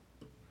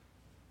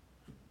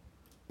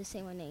to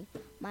say my name.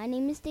 My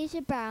name is Deja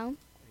Brown,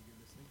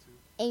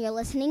 and you're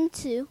listening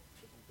to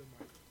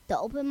the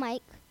Open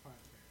Mic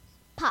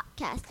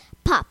Podcast.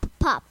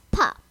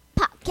 Podcast.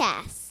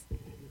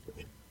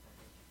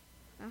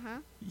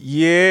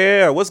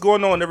 Yeah, what's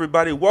going on,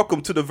 everybody?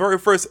 Welcome to the very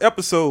first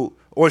episode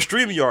on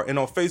StreamYard and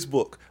on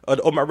Facebook of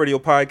the Oh My Radio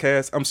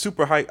podcast. I'm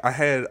super hyped. I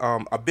had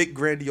a big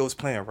grandiose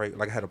plan, right?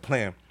 Like I had a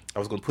plan. I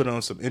was gonna put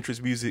on some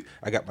interest music.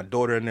 I got my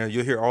daughter in there.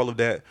 You'll hear all of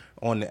that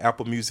on the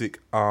Apple Music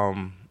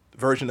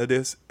version of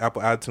this,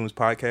 Apple iTunes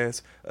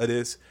podcast of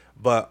this.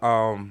 But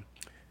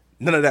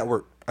none of that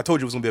worked. I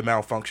told you it was gonna be a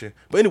malfunction.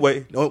 But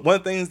anyway, one of the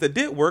things that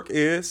did work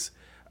is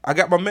I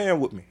got my man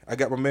with me. I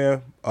got my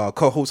man,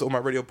 co-host on my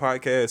radio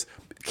podcast,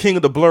 King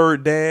of the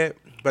Blurred Dad,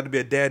 about to be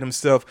a dad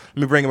himself.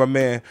 Let me bring in my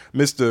man,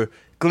 Mr.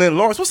 Glenn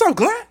Lawrence. What's up,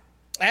 Glenn?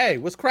 Hey,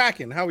 what's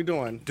cracking? How we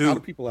doing? Dude. How the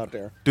people out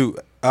there? Dude,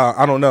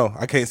 I don't know.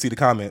 I can't see the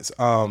comments.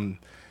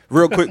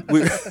 Real quick,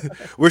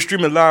 we're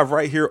streaming live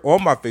right here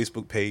on my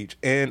Facebook page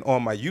and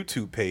on my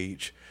YouTube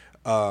page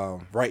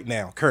right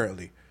now,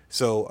 currently.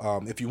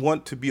 So if you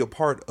want to be a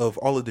part of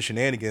all of the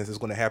shenanigans that's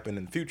going to happen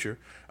in the future,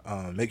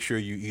 make sure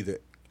you either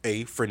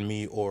A, friend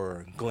me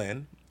or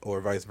Glenn, or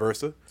vice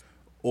versa,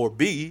 or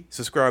B,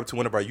 subscribe to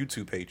one of our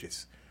YouTube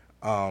pages.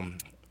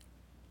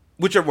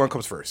 Whichever one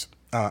comes first.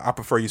 I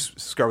prefer you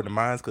subscribe to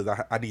mine because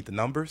I need the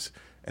numbers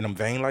and I'm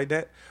vain like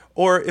that.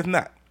 Or if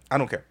not, I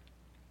don't care.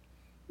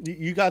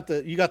 You got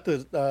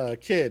the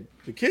kid.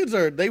 The kids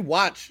they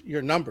watch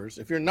your numbers.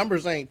 If your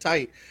numbers ain't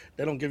tight,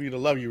 they don't give you the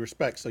love you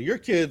respect. So your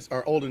kids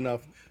are old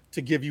enough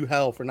to give you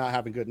hell for not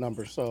having good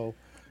numbers. So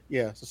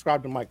yeah,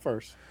 subscribe to Mike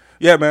first.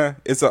 Yeah, man,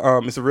 it's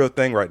a real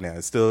thing right now.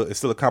 It's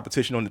still a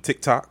competition on the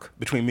TikTok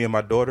between me and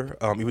my daughter.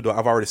 Even though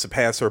I've already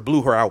surpassed her,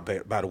 blew her out.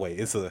 By the way,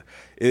 it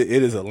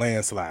is a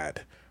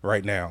landslide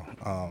right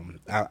now.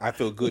 I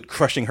feel good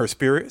crushing her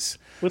spirits.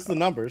 What's the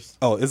numbers?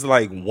 Oh, it's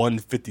like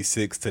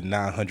 156 to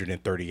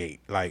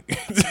 938. Like,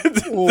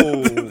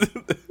 oh,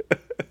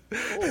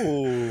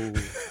 oh.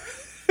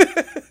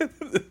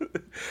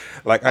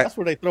 Like that's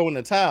where they throw in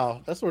the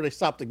towel. That's where they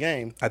stop the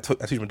game. I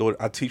teach my daughter.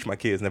 I teach my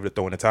kids never to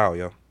throw in the towel,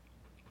 yo.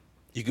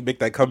 You can make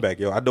that comeback,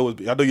 yo. I know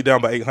you're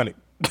down by 800.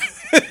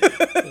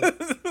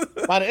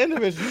 By the end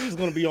of it, she's just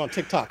gonna be on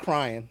TikTok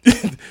crying.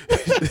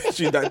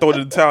 She's not throwing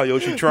in the towel, yo.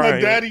 She trying.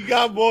 My daddy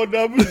got more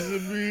numbers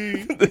than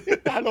me.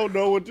 I don't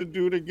know what to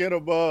do to get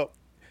him up.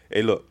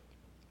 Hey, look.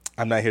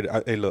 I'm not here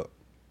to. Hey, look.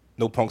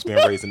 No punks being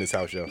raised in this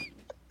house, yo.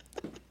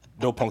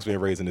 No punks being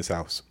raised in this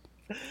house.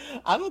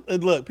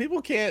 Look,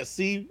 people can't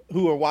see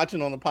who are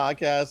watching on the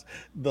podcast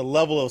the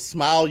level of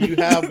smile you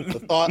have with the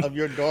thought of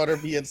your daughter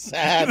being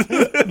sad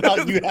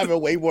about you having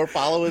way more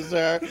followers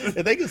there.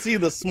 And they can see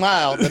the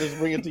smile that is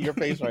bringing to your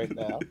face right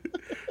now.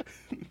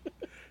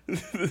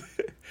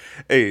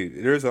 Hey,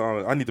 there's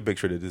I need to make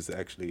sure that this is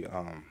actually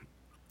I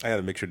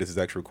gotta make sure this is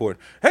actually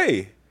recording.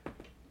 Hey,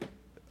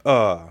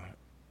 what?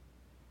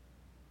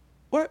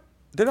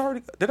 Did I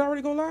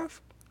already go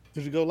live?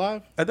 Did you go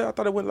live? I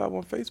thought it went live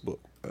on Facebook.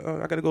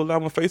 I gotta go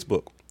live on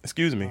Facebook.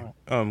 Excuse me.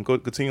 Right. Go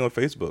continue on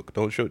Facebook.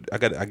 Don't show.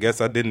 I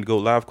guess I didn't go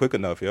live quick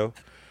enough, yo.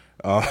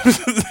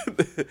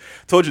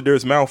 Told you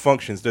there's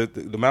malfunctions. The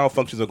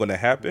malfunctions are going to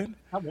happen.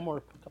 I have one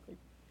more copy.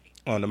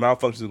 The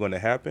malfunctions are going to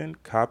happen.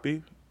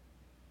 Copy.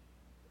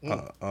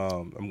 I'm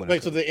gonna.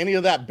 Wait. So did any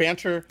of that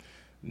banter?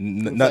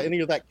 Any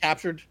of that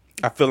captured?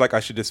 I feel like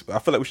we should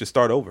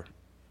start over.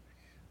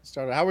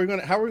 How are we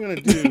gonna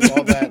do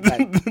all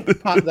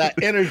that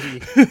energy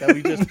that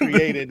we just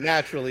created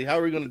naturally? How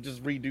are we gonna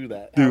just redo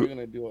that? How are we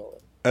gonna do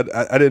all that?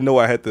 I didn't know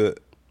I had to.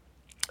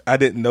 I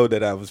didn't know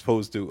that I was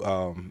supposed to.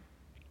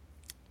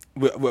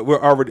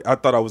 We're already. I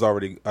thought I was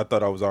already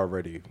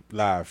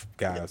live,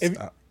 guys.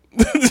 A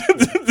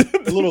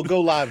little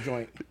go live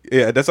joint.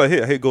 Yeah, that's what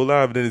I hit go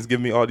live, and then it's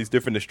giving me all these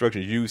different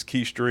instructions: use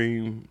key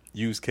stream,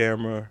 use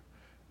camera.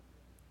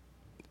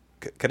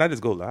 Can I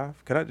just go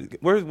live? Can I?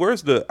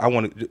 Where's the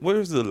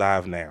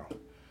live now?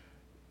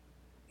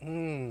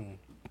 You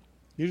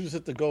just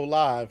hit the go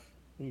live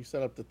when you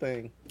set up the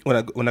thing.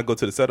 When I go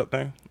to the setup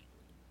thing.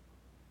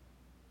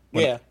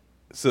 Yeah.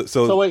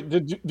 So wait,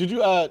 did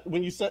you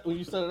when you set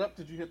it up,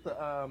 did you hit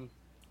the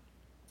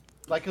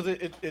because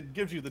it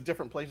gives you the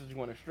different places you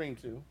want to stream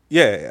to?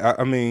 Yeah,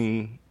 I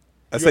mean,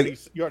 you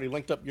already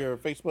linked up your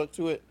Facebook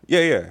to it.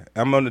 Yeah.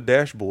 I'm on the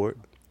dashboard.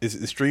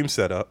 It's stream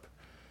setup.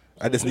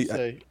 So I just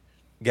need.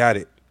 Got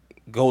it.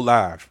 Go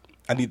live.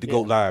 I need to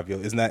go live, yo.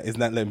 It's not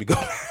letting me go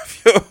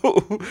live, yo.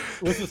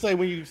 What's it say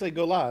when you say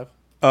go live?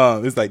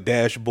 It's like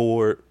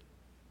dashboard,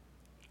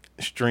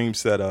 stream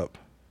setup.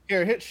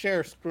 Here, hit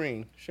share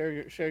screen. Share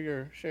your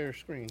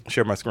screen.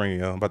 Share my screen,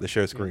 yo. I'm about to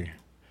share screen.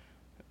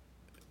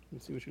 Let me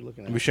see what you're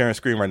looking at. We're sharing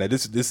screen right now.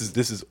 This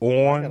is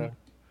on.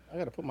 I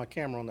gotta put my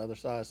camera on the other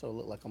side so it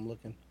look like I'm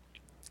looking.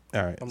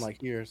 All right. I'm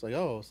like here. It's like,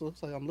 oh, so it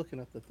looks like I'm looking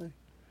at the thing.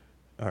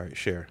 All right,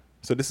 share.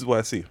 So this is what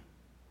I see.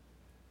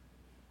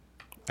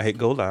 I hit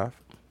go live.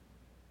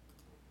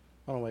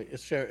 Oh wait,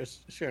 it's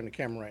sharing the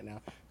camera right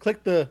now.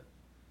 Do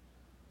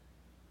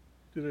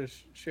the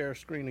share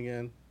screen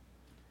again,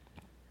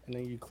 and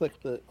then you click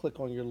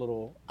on your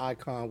little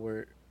icon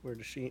where where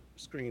the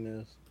screen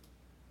is.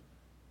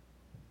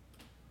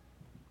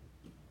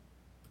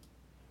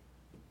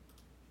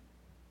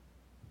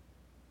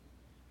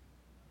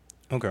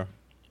 Okay.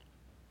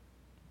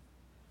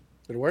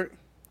 Did it work?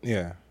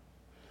 Yeah.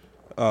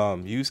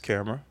 Use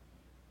camera.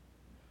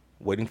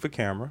 Waiting for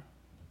camera.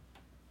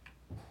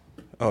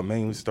 Oh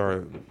man, we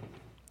started.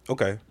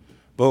 Okay.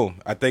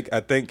 Boom. I think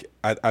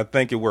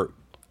it worked.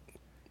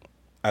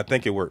 I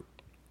think it worked.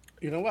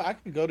 You know what? I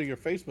could go to your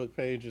Facebook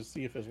page and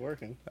see if it's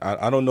working.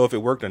 I don't know if it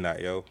worked or not,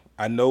 yo.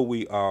 I know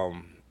we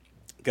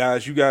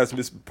guys, you guys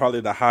missed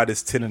probably the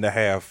hottest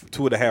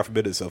 2.5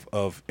 minutes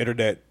of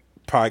internet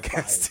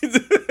podcasting.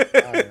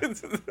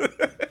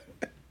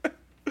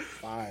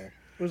 Fire.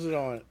 What's it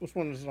on? Which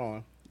one is it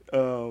on?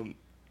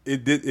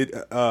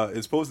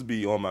 It's supposed to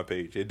be on my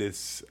page. It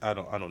is. I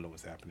don't know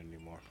what's happening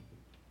anymore.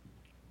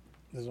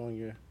 It's on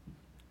your.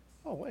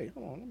 Oh wait,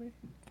 hold on.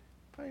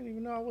 I didn't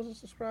even know I wasn't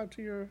subscribed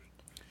to your.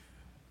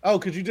 Oh,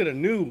 because you did a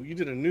new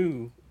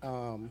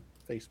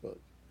Facebook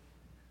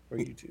or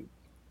YouTube.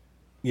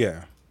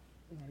 Yeah.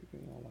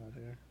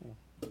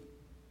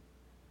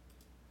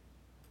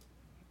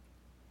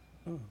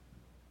 Oh.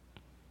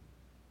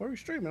 Where are we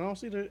streaming? I don't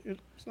see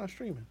it's not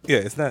streaming. Yeah,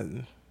 it's not.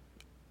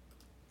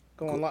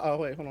 Going live. Oh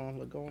wait, hold on.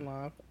 Look, going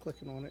live.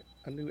 Clicking on it.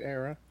 A new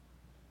era.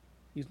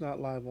 He's not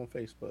live on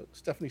Facebook.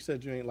 Stephanie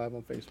said you ain't live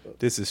on Facebook.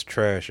 This is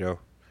trash, yo.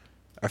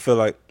 I feel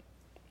like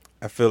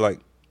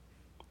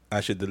I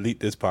should delete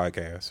this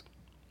podcast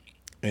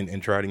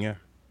and try it again.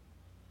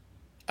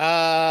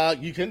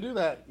 You can do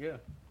that. Yeah.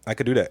 I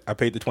could do that. I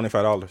paid the $25.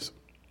 Try.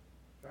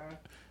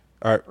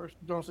 All right. First,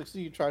 don't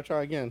succeed. Try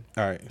again.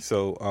 All right.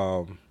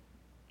 So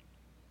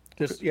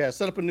just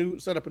set up a new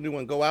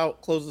one. Go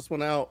out, close this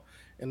one out,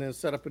 and then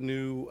set up a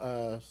new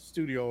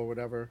studio or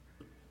whatever.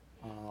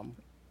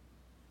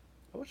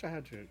 I wish I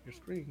had your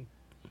screen.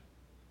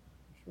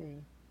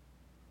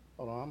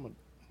 Hold on.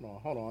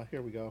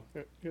 Here we go.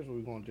 Here's what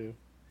we're gonna do.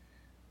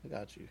 I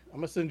got you. I'm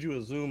gonna send you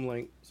a Zoom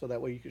link so that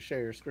way you can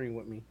share your screen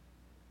with me,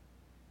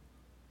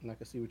 and I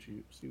can see what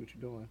you're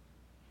doing.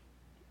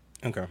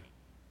 Okay.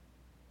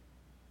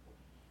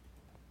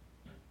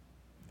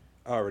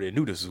 I already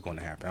knew this was going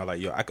to happen. I was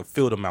like, yo, I could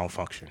feel the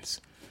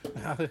malfunctions.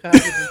 How did you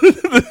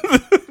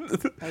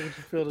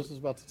feel this was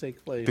about to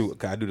take place?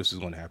 Dude, I knew this was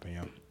going to happen,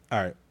 yo.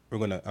 All right, we're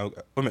gonna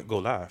go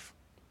live.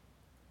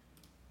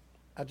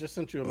 I just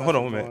sent you a message. Hold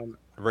on a minute.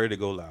 Ready to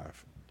go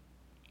live.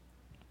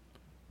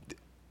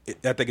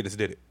 I think it just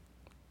did it.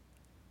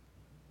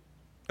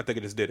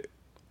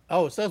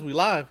 Oh, it says we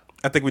live.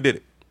 I think we did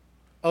it.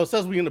 Oh, it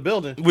says we in the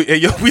building. We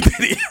did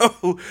it,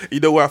 yo. You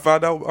know where I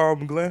found out,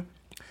 Glenn?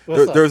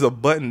 There's a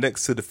button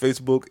next to the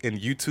Facebook and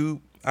YouTube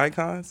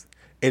icons,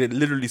 and it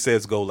literally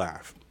says go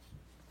live.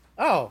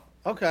 Oh,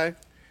 okay.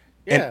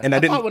 Yeah, and I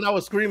didn't. When I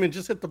was screaming,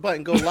 just hit the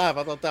button, go live.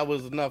 I thought that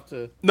was enough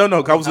to. No.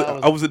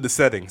 I was in the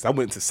settings. I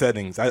went into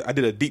settings. I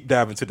did a deep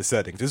dive into the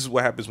settings. This is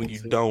what happens when you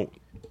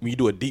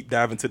do a deep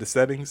dive into the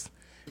settings,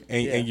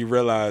 and you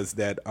realize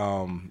that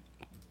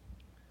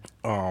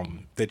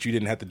that you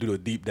didn't have to do a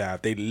deep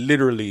dive. They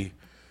literally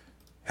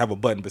have a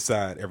button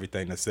beside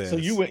everything that says. So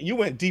you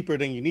went deeper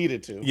than you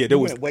needed to. Yeah,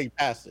 went way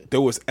past it.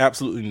 There was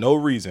absolutely no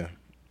reason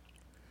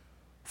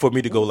for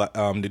me to go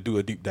to do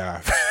a deep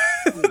dive.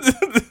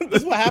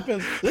 This is what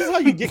happens. This is how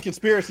you get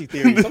conspiracy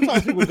theories.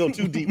 Sometimes people go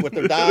too deep with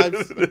their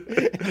dives,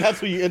 and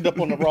that's when you end up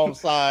on the wrong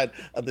side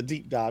of the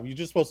deep dive. You're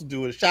just supposed to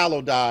do a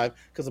shallow dive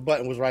because the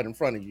button was right in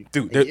front of you.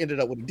 Dude, you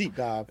ended up with a deep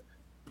dive.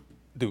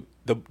 Dude,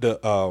 the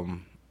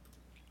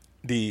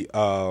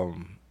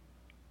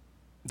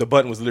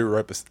button was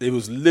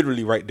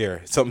literally right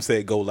there. Something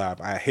said go live.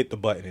 I hit the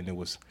button and it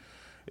was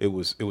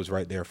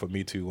right there for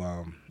me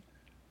to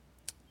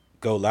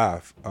go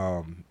live.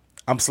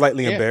 I'm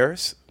slightly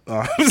embarrassed. We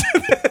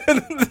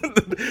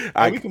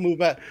can move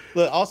back.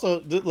 Look,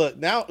 also look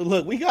now.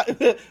 Look, we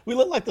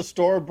look like the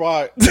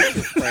store-bought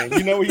picture frame.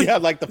 You know where you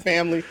have like the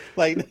family,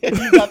 like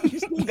you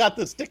still got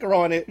the sticker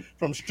on it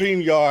from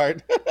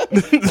StreamYard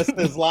that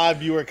says live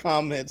viewer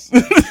comments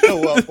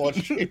show up on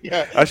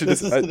StreamYard.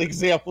 This is an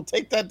example.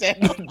 Take that down,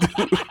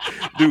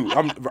 dude.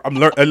 I'm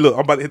learning. Look,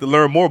 I'm about to hit the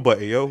learn more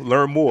button, yo.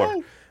 Learn more.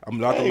 I'm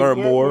about to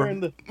learn more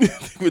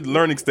with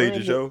learning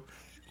stages, yo.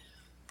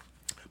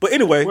 But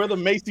anyway, we're the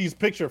Macy's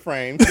picture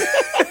frames.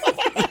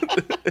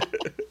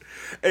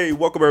 Hey,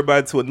 welcome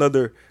everybody to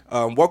another.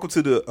 Welcome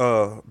to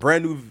the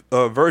brand new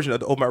version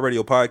of the Open Mic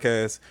Radio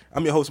podcast.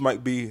 I'm your host,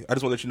 Mike B. I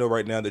just want to let you know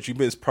right now that you've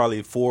missed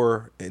probably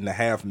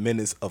 4.5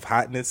 minutes of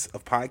hotness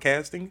of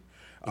podcasting.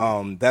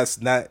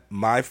 That's not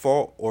my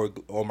fault or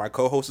my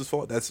co-host's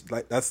fault. That's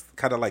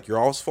kind of like your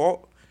all's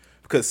fault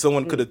because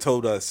someone could have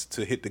told us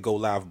to hit the go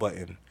live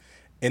button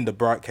in the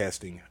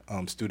broadcasting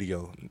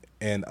studio.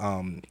 And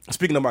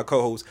speaking of my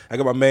co-host, I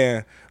got my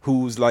man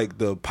who's like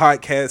the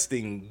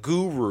podcasting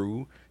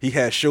guru. He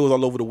has shows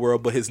all over the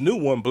world, but his new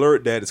one,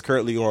 Blurred Dad, is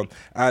currently on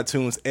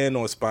iTunes and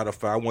on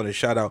Spotify. I want to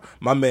shout out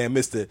my man,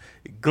 Mr.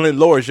 Glenn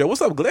Lorge.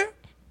 What's up, Glenn?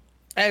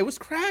 Hey, what's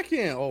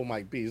cracking? Oh,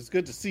 Mike B, it's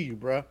good to see you,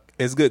 bro.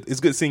 It's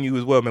good seeing you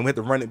as well, man. We had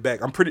to run it back.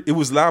 It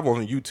was live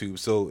on YouTube,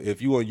 so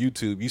if you on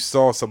YouTube, you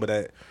saw some of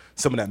that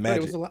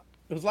magic.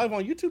 It It was live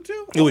on YouTube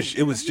too. It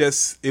was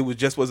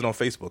just wasn't on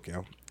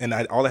Facebook, And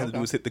all I had to do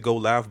was hit the go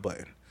live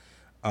button.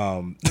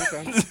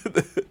 Okay.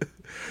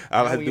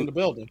 In the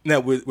building. Now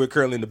we're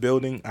currently in the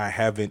building. I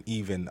don't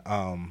even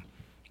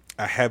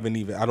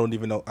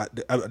know.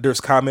 There's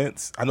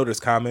comments. I know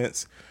there's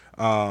comments.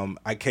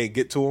 I can't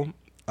get to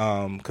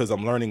them because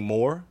I'm learning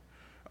more.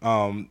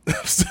 I'm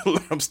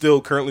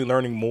still currently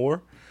learning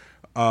more.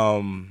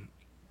 I'm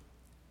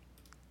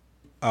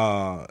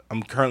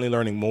currently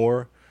learning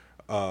more.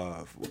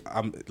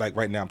 I'm like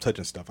right now I'm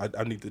touching stuff.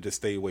 I need to just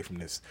stay away from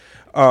this.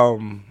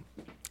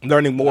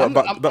 Learning more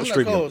about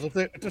streaming.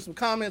 If there's some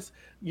comments,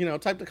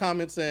 type the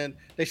comments in.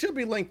 They should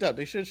be linked up.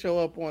 They should show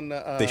up on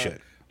the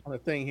on the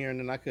thing here, and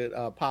then I could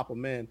pop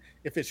them in.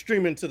 If it's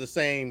streaming to the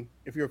same,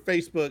 if your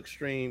Facebook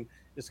stream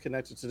is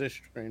connected to this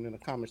stream, then the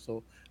comments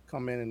will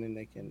come in, and then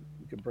you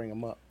can bring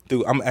them up.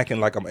 Dude, I'm acting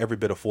like I'm every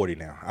bit of 40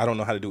 now. I don't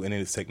know how to do any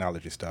of this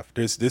technology stuff.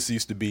 This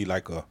used to be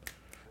like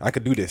I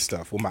could do this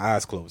stuff with my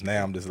eyes closed.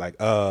 Now I'm just like,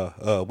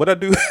 what I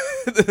do?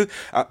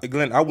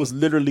 Glenn, I was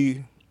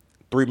literally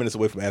 3 minutes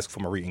away from asking for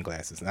my reading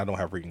glasses, and I don't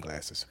have reading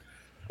glasses.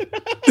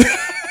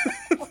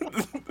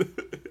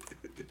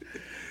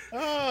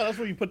 That's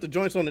where you put the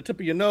joints on the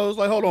tip of your nose.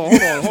 Like, hold on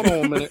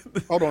a minute.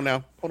 Hold on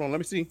now. Hold on, let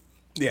me see.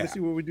 Yeah. Let me see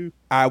what we do.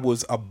 I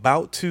was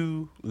about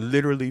to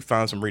literally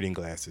find some reading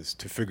glasses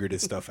to figure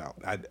this stuff out.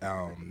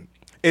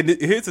 And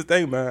here's the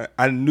thing, man.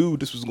 I knew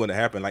this was going to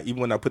happen. Like,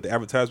 even when I put the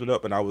advertisement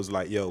up and I was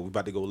like, yo, we're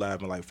about to go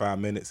live in like 5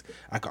 minutes,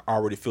 I could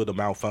already feel the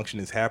malfunction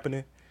is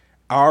happening.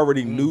 I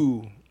already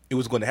knew it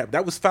was going to happen.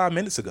 That was 5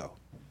 minutes ago.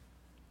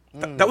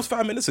 That was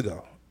 5 minutes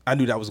ago. I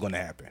knew that was going to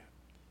happen.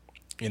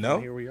 And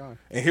here we are.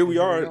 And here we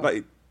are,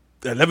 like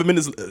 11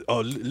 minutes,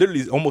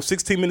 literally almost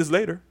 16 minutes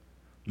later,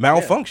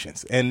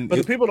 malfunctions. Yeah. But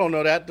the people don't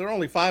know that. They're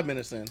only 5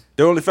 minutes in.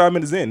 They're only 5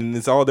 minutes in, and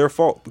it's all their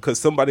fault because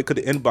somebody could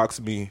have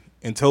inboxed me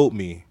and told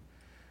me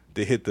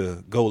to hit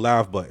the go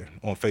live button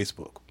on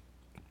Facebook.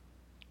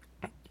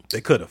 They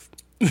could have.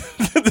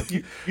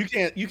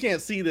 you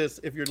can't see this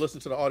if you're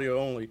listening to the audio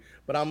only,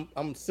 but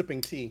I'm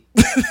sipping tea.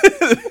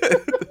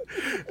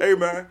 Hey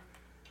man,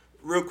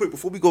 real quick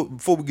before we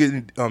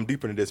get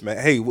deeper into this, man.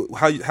 Hey,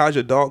 how's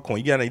your dog coin?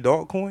 You got any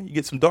dog coin? You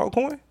get some dog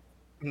coin?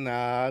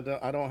 Nah,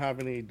 I don't have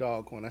any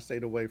dog coin. I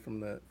stayed away from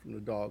the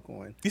dog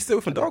coin. You stayed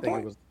away from dog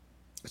coin?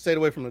 I stayed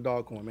away from the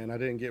dog coin, man. I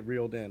didn't get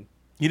reeled in.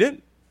 You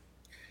didn't?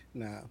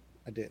 Nah,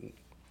 I didn't.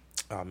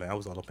 Oh man, I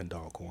was all up in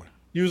dog coin.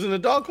 Using the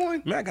dog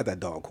coin? Man, I got that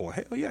dog coin.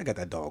 Hell yeah, I got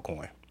that dog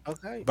coin.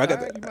 Okay. But I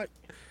got that. You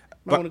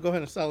might want to go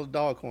ahead and sell a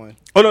dog coin.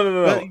 Oh no.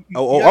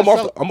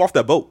 I'm off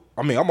that boat.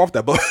 I'm off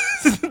that boat.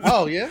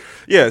 Oh yeah?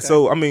 Yeah,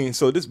 okay.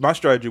 So this my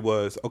strategy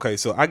was, okay,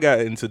 so I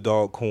got into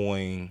dog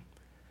coin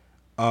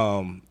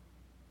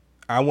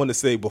I want to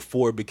say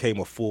before it became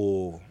a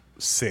full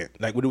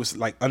cent. Like when it was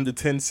like under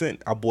 10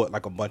 cents, I bought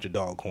like a bunch of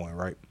dog coin,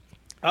 right?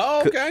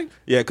 Oh, okay.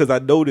 Yeah, because I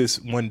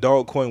noticed when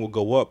dog coin would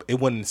go up, it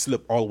wouldn't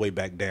slip all the way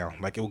back down.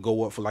 Like it would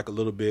go up for like a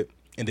little bit,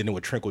 and then it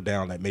would trickle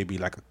down like maybe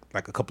like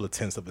a couple of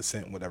tenths of a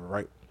cent, whatever,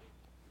 right?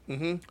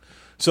 Mm-hmm.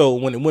 So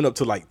when it went up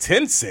to like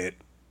 10 cents,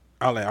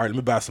 I was like, all right, let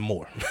me buy some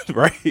more,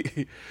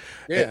 right?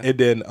 Yeah. And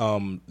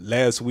then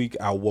last week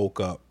I woke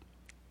up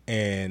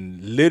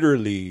and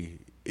literally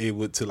it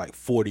went to like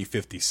 40,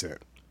 50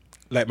 cents.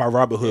 Like my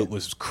Robinhood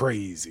was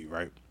crazy,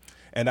 right?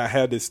 And I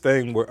had this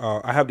thing where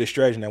I have this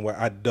strategy now where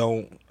I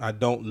don't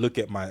look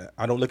at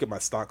my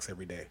stocks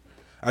every day.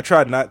 I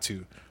try not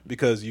to,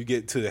 because you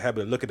get to the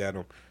habit of looking at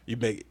them, you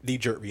make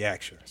knee-jerk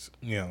reactions.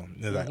 You know,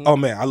 they're like, oh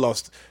man, I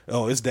lost.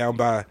 Oh, it's down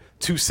by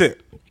 2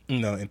 cents. You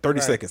know, in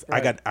 30 seconds,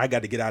 right. I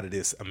got to get out of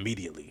this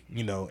immediately.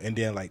 You know, and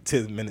then like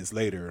 10 minutes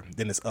later,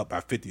 then it's up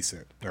by 50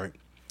 cents. Right.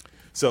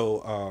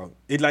 So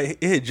it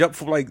had jumped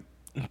from like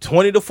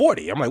 20 to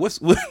 40. I'm like, what's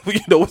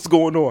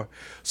going on?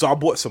 So I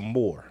bought some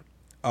more.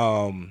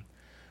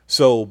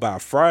 So by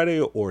Friday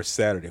or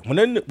Saturday,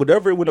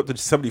 whenever it went up to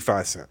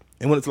 75 cents,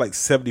 it went up to like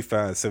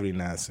 75,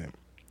 79 cents.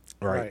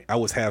 Right. I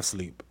was half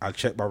asleep. I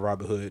checked my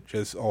Robinhood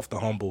just off the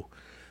humble.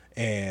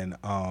 And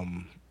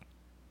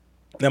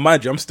now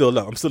mind you, I'm still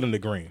up. I'm still in the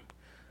green.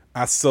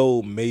 I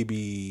sold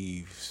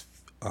maybe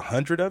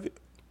 100 of it.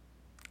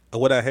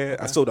 What I had,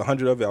 I sold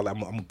 100 of it. I'm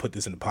gonna put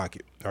this in the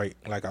pocket, right?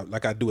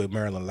 Like I do at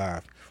Maryland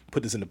Live.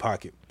 Put this in the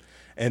pocket,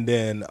 and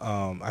then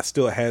I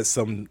still had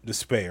some to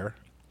spare.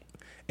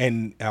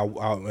 And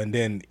and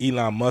then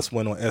Elon Musk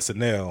went on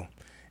SNL,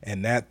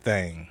 and that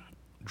thing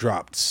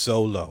dropped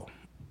so low.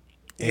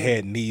 It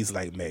had knees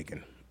like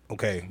Megan.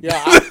 Okay.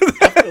 Yeah,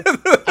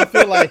 I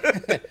feel like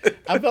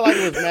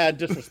it was mad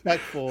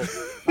disrespectful,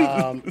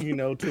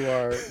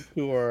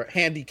 to our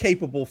handy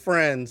capable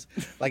friends.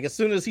 Like as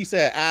soon as he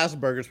said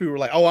Asperger's, people were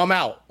like, "Oh, I'm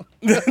out."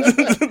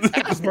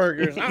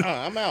 Asperger's,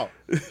 I'm out.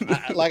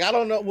 I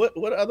don't know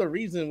what other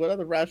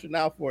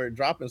rationale for it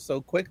dropping so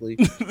quickly,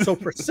 so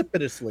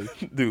precipitously.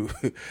 Dude,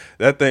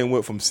 that thing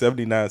went from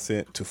 79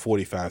 cents to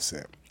 45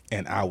 cents,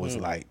 and I was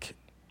like,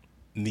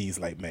 knees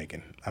like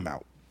Megan, I'm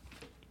out.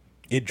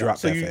 It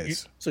dropped that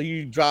fast.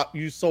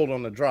 You sold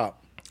on the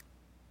drop.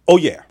 Oh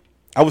yeah.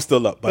 I was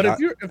still up, But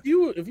if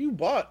you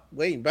bought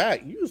way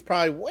back, you was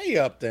probably way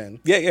up then.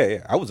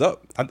 Yeah. I was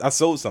up. I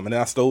sold some, and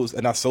then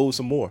I sold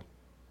some more.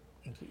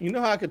 You know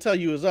how I could tell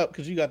you was up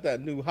because you got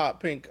that new hot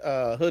pink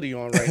hoodie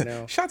on right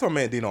now. Shout out to my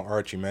man Dino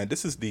Archie, man.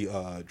 This is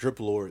the Drip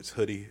Lord's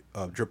hoodie,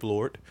 Drip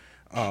Lord.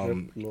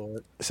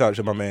 Shout out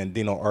to my man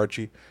Dino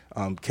Archie.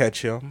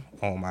 Catch him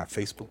on my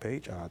Facebook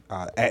page.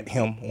 I at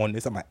him on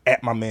this. I'm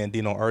at my man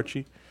Dino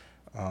Archie.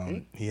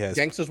 He has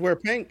gangsters wear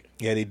pink.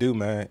 Yeah, they do,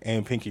 man,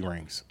 and pinky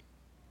rings.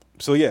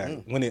 So yeah,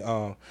 when it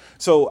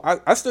so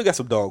I still got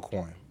some dog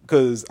coin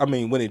because I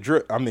mean when it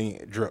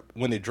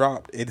when it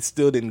dropped, it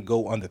still didn't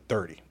go under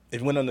 30. If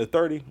it went under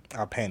 30,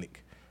 I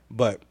panic,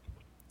 but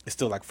it's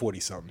still like 40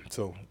 something,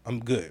 so I'm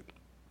good.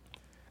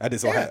 I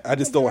just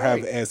don't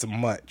have as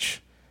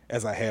much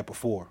as I had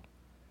before.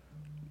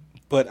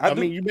 But I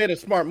mean, you made a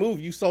smart move.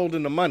 You sold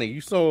in the money.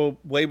 You sold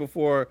way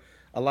before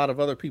a lot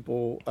of other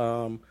people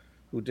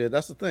who did.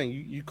 That's the thing.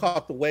 You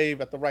caught the wave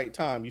at the right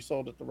time. You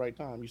sold at the right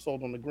time. You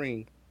sold on the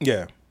green.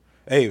 Yeah.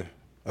 Hey,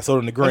 I sold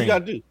on the green. What you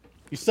gotta do?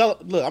 You sell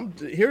it. Look,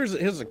 here's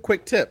a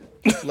quick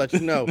tip to let you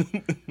know.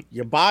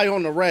 You buy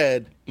on the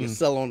red, you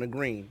sell on the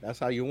green. That's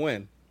how you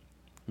win.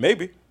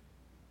 Maybe.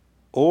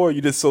 Or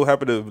you just so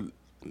happen to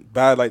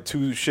buy like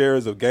 2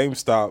 shares of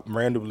GameStop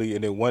randomly,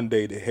 and then one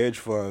day the hedge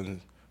fund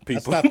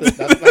people.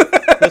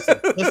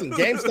 Listen,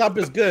 GameStop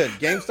is good.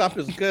 GameStop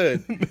is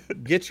good.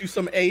 Get you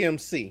some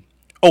AMC.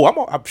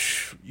 Oh,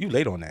 you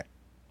late on that.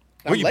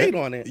 I'm late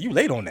on it. You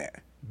late on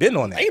that. Been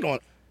on that. Late on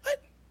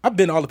what? I've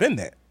been all up in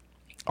that.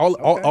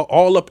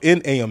 All up in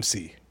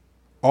AMC.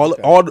 All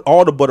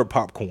the butter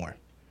popcorn.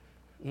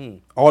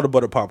 All the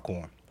butter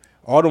popcorn.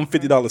 All them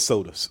 $50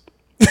 sodas.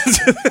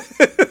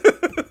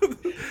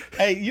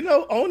 Hey,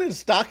 owning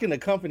stock in a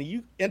company,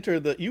 you enter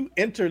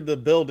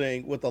the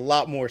building with a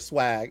lot more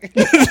swag.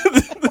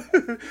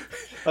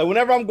 Like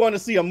whenever I'm going to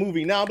see a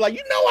movie now, I'm like,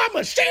 I'm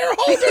a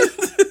shareholder.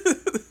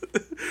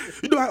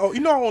 I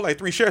own like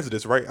 3 shares of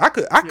this, right? I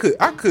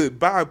could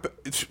buy.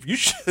 You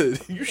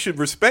should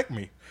respect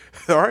me.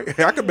 All right,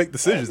 I can make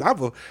decisions.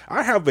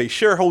 I have a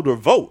shareholder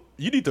vote.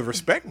 You need to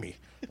respect me.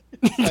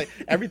 Like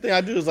everything I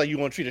do is like, you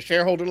want to treat a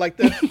shareholder like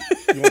this?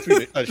 You want to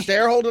treat a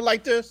shareholder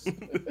like this?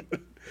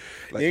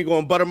 You ain't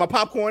gonna butter my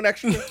popcorn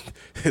extra?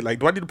 Like,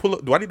 do I need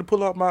to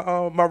pull out my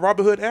my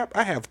Robinhood app?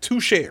 I have 2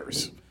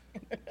 shares.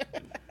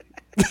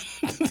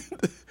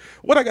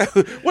 What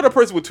a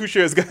person with 2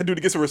 shares got to do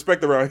to get some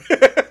respect around here?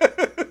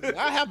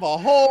 I have a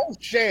whole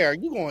share.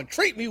 You gonna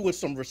treat me with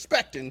some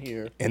respect in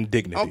here and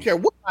dignity. I don't care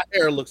what my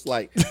hair looks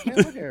like. Man,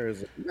 my hair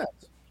is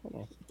nuts. Hold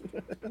on.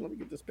 Let me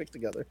get this pic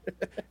together.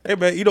 Hey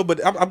man,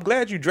 but I'm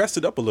glad you dressed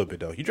it up a little bit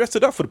though. You dressed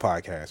it up for the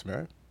podcast,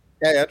 man.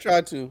 Yeah, I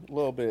tried to a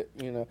little bit.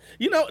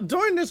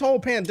 During this whole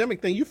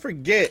pandemic thing, you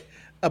forget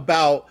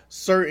about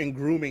certain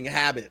grooming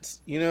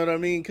habits. You know what I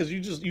mean? Because you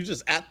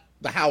just at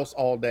the house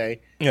all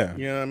day. Yeah.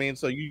 You know what I mean?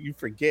 So you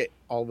forget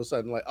all of a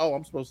sudden, like, oh,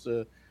 I'm supposed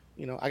to,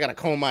 I gotta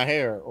comb my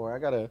hair, or I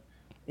gotta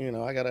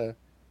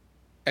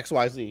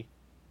XYZ.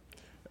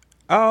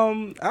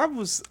 I'm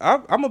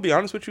gonna be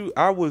honest with you.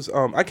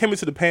 I came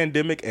into the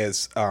pandemic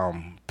as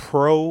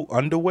pro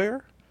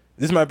underwear.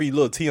 This might be a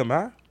little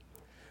TMI.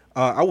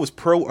 I was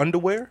pro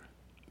underwear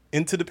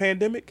into the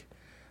pandemic.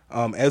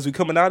 As we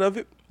coming out of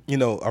it,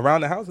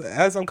 around the house,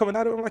 as I'm coming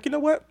out of it, I'm like, you know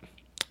what?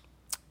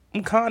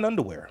 I'm con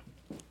underwear.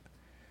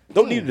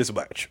 Don't need it this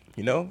much.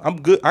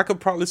 I'm good. I could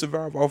probably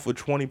survive off of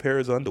 20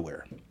 pairs of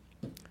underwear.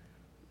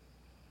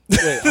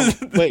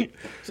 Wait.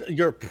 So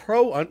you're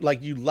pro,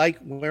 like you like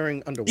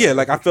wearing underwear? Yeah,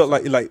 like I felt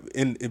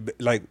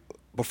like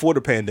before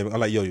the pandemic,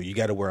 I'm like, yo, you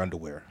got to wear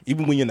underwear.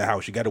 Even when you're in the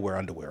house, you got to wear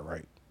underwear,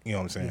 right? You know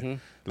what I'm saying? Mm-hmm.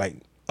 Like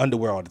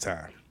underwear all the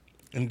time.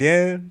 And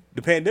then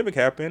the pandemic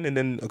happened, and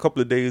then a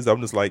couple of days, I'm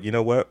just like, you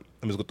know what?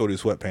 I'm just gonna throw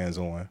these sweatpants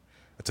on.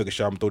 I took a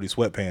shower and throw these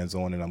sweatpants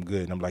on, and I'm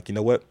good. And I'm like, you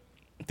know what?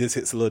 This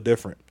hits a little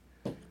different.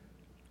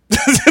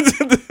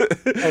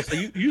 Oh, so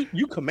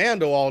you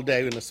commando all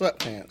day in the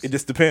sweatpants? It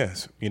just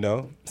depends,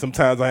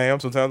 Sometimes I am,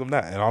 sometimes I'm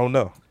not, and I don't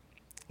know.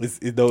 It's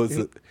a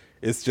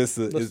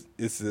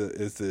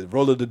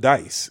roll of the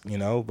dice,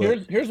 But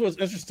here's what's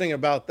interesting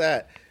about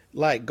that.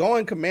 Like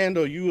going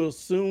commando, you will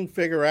soon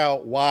figure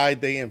out why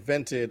they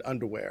invented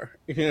underwear.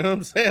 You know what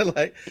I'm saying?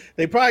 Like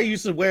they probably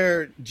used to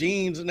wear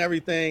jeans and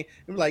everything.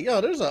 And be like,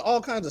 yo, there's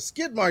all kinds of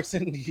skid marks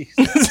in these,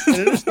 and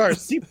then it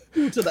starts seeping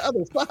through to the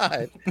other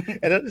side.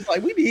 And it's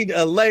like we need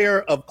a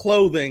layer of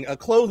clothing, a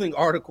clothing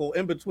article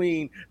in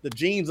between the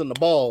jeans and the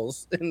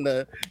balls and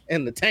the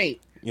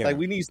taint. Yeah. Like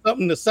we need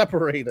something to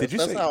separate us.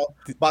 That's how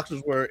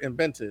boxers were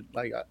invented.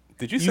 Like.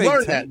 Did you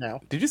learn that now?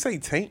 Did you say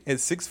taint at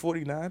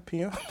 6:49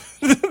 p.m.?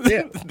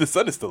 Yeah, the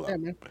sun is still up. Yeah,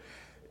 man.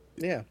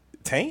 Yeah,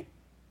 taint.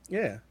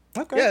 Yeah.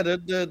 Okay. Yeah,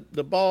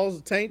 the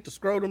balls, the taint, the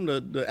scrotum,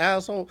 the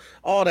asshole,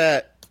 all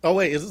that. Oh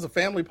wait, is this a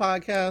family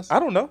podcast? I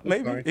don't know.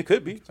 Maybe it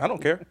could be. I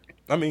don't care.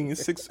 I mean,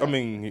 it's 6. I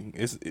mean,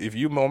 if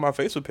you're on my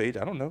Facebook page,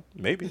 I don't know.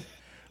 Maybe.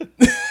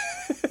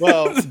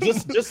 Well,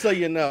 just so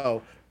you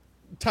know,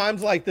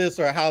 times like this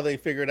are how they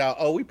figured out.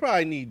 Oh, we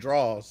probably need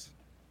draws.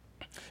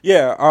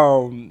 Yeah,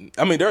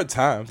 I mean, there are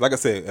times, like I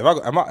said,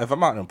 if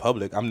I'm out in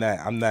public, I'm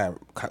not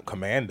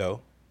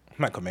commando. I'm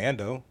not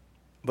commando.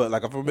 But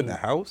like if I'm in the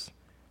house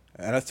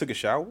and I took a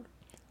shower,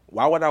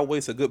 why would I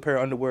waste a good pair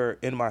of underwear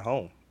in my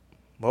home?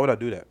 Why would I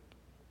do that?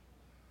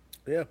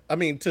 Yeah, I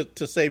mean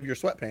to save your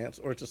sweatpants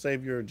or to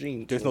save your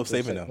jeans. There's no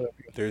saving them.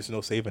 There's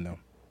no saving them.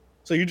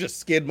 So you just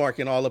skid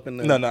marking all up in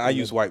the. No, I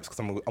use wipes because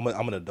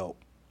I'm an adult.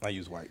 I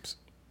use wipes.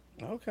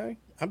 Okay,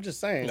 I'm just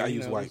saying. I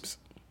use wipes.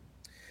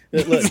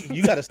 Look,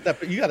 you got to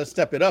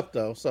step it up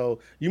though. So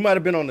you might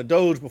have been on the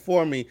Doge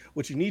before me.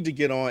 What you need to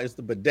get on is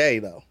the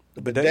bidet though.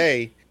 The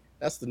bidet,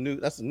 that's the new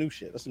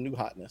shit. That's the new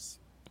hotness.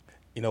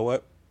 You know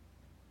what?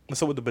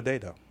 What's up with the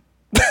bidet though?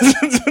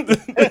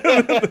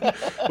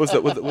 What's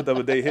up with the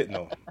bidet hitting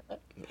on?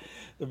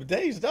 The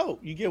bidet's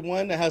dope. You get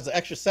one that has the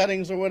extra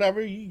settings or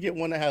whatever. You get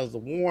one that has the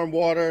warm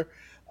water.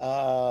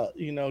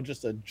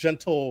 Just a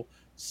gentle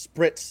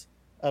spritz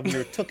of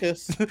your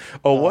tuchus.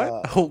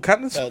 What?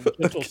 Kind of gentle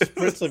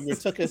spritz of your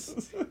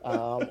tuchus.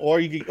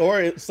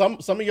 Or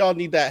some of y'all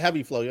need that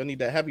heavy flow. You'll need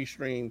that heavy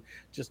stream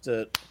just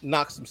to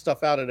knock some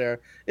stuff out of there.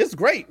 It's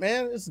great,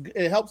 man.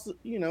 It helps,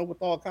 with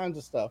all kinds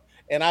of stuff.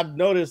 And I've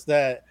noticed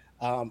that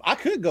I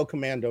could go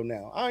commando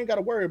now. I ain't got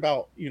to worry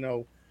about,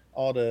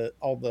 all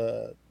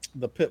the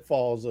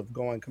pitfalls of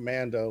going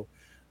commando.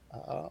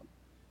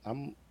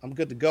 I'm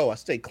good to go. I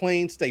stay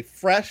clean, stay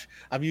fresh.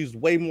 I've used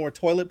way more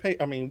toilet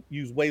paper.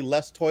 Use way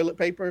less toilet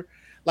paper.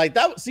 Like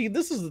that. See,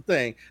 this is the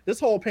thing. This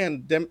whole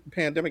pandemic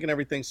and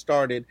everything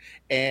started,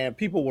 and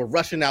people were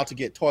rushing out to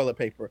get toilet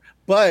paper.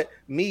 But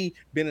me,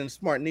 being a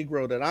smart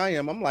Negro that I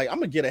am, I'm like, I'm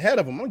gonna get ahead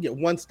of them. I'm gonna get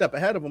one step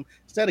ahead of them.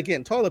 Instead of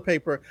getting toilet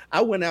paper, I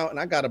went out and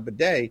I got a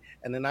bidet,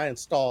 and then I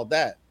installed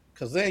that.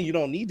 Because then you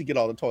don't need to get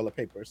all the toilet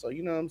paper. So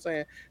you know what I'm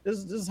saying? This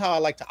is how I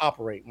like to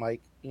operate,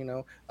 Mike.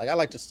 Like I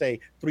like to stay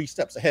 3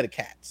 steps ahead of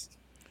cats.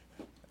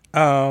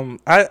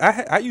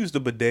 I used a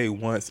bidet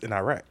once in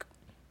Iraq,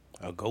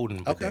 a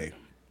golden bidet. Okay.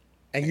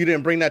 And you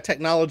didn't bring that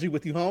technology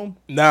with you home?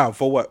 Nah,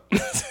 for what? What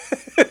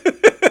are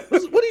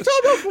you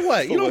talking about? For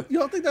what? You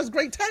don't think that's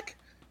great tech?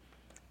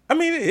 I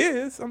mean, it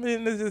is. I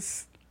mean, it's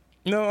just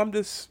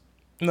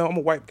I'm a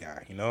white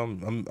guy.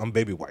 I'm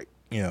baby white.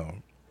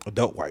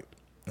 Adult white.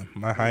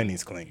 My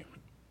hiney's clean.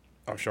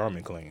 I'm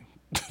Charmin clean.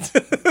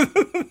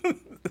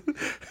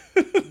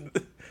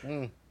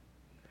 I'm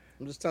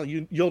just telling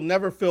you, you'll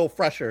never feel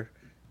fresher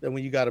than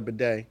when you got a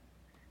bidet.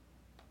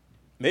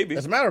 Maybe.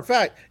 As a matter of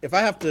fact, if I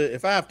have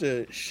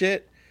to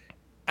shit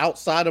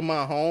outside of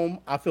my home,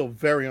 I feel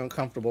very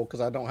uncomfortable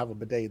because I don't have a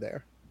bidet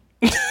there.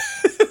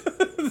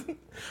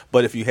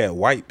 But if you had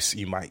wipes,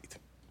 you might.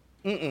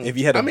 If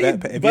you had a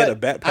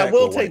backpack, I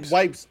will take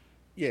wipes.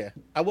 Yeah,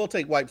 I will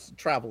take wipes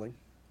traveling.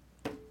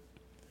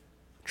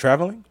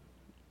 Traveling?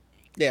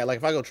 Yeah, like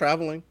if I go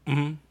traveling,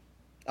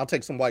 I'll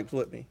take some wipes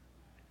with me.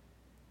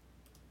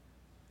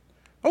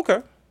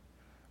 Okay.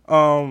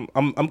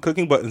 I'm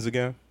clicking buttons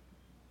again.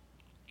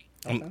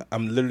 Okay.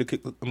 I'm literally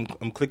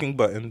I'm clicking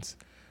buttons,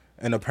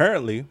 and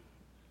apparently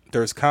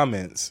there's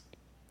comments,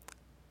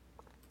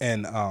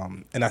 and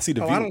I see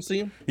the view. I don't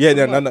see them. Yeah,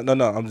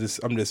 no. I'm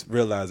just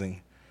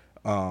realizing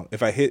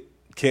if I hit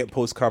can't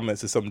post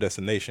comments to some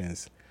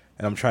destinations,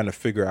 and I'm trying to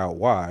figure out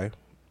why.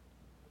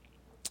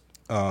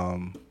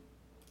 So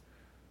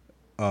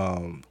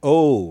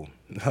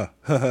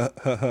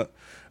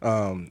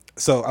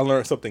I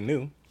learned something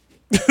new.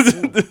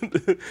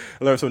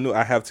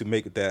 I have to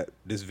make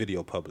this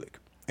video public,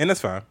 and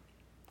that's fine.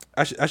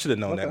 I should have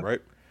known that,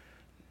 right?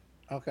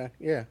 Okay.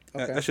 Yeah.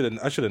 Okay. I should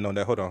have known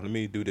that. Hold on, let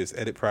me do this.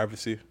 Edit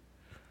privacy.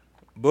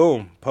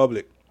 Boom.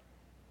 Public.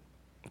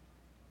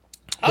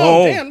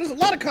 Oh damn! There's a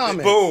lot of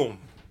comments. Boom.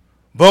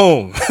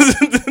 Boom.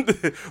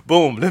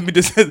 Boom. Let me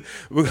just,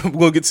 we're going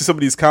to get to some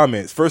of these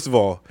comments. First of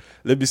all,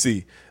 let me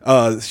see.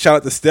 Shout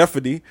out to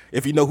Stephanie.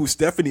 If you know who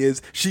Stephanie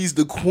is, she's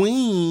the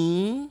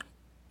queen.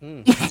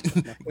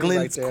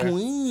 Glenn's right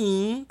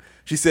queen.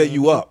 She said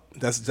you up.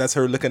 That's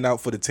her looking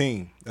out for the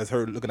team. That's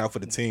her looking out for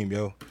the team,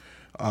 yo.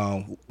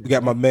 We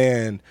got my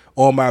man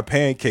on my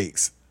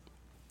pancakes.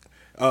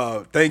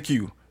 Thank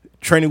you.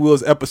 Training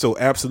Wheels episode.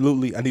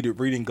 Absolutely. I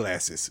needed reading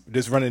glasses.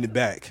 Just running it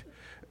back.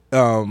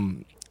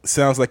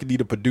 Sounds like you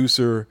need a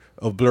producer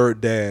of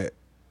Blurred Dad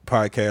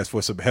podcast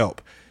for some help.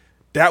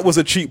 That was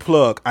a cheap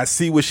plug. I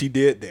see what she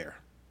did there.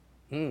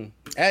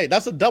 Hey,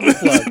 that's a double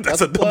plug. That's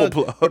a double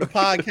plug for the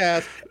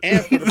podcast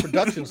and for the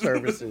production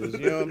services.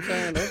 You know what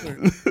I'm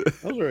saying?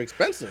 Those are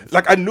expensive.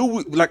 Like I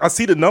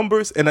see the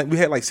numbers, and we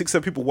had like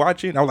 6-7 people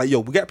watching. I was like, yo,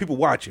 we got people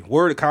watching.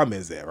 Where are the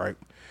comments at, right?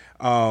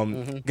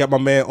 Got my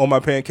man on my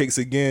pancakes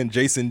again,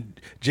 Jason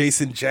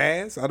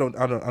Jazz. I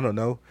don't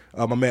know.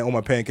 My man on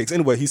my pancakes.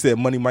 Anyway, he said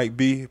money might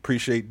be.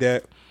 Appreciate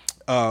that.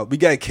 We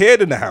got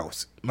Ked in the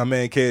house. My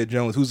man Ked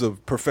Jones, who's a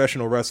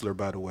professional wrestler,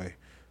 by the way.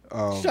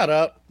 Shut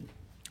up.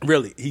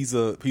 Really, he's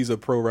a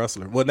pro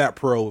wrestler. Well, not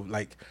pro,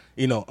 like,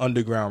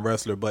 underground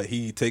wrestler, but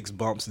he takes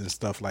bumps and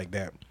stuff like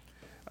that.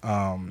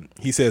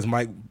 He says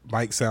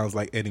Mike sounds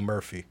like Eddie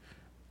Murphy.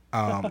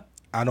 I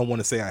don't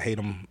want to say I hate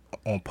him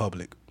on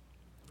public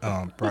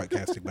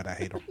broadcasting, but I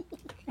hate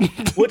him.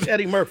 Which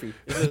Eddie Murphy?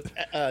 Is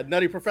it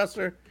Nutty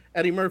Professor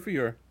Eddie Murphy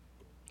or?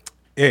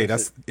 Hey, I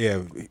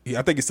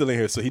think he's still in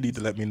here, so he need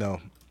to let me know.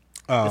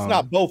 It's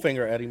not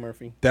Bowfinger Eddie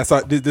Murphy. That's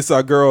our this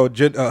our girl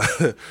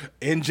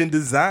Engine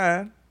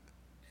Design.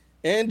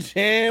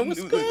 Engine,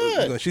 what's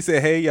good? She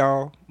said, "Hey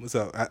y'all, what's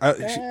up?"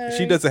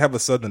 She doesn't have a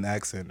southern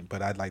accent,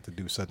 but I'd like to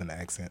do southern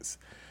accents.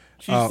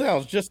 She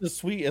sounds just as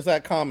sweet as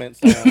that comment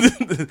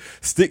sounds.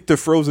 Stick to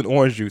frozen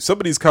orange juice. Some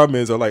of these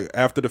comments are like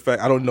after the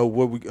fact. I don't know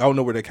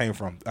where they came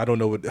from. I don't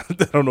know what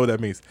that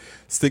means.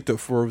 Stick to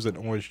frozen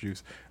orange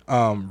juice.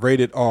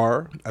 Rated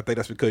R. I think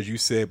that's because you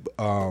said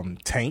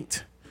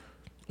taint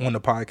on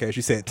the podcast.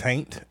 You said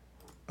taint.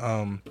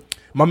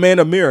 My man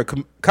Amir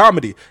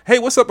comedy. Hey,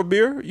 what's up,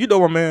 Amir? You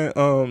know my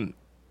man.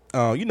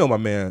 You know my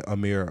man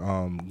Amir.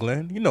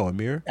 Glenn. You know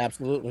Amir.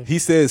 Absolutely. He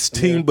says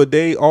team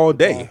bidet all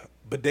day.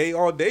 Bidet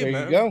all day, there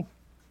man. You go.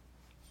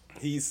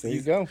 There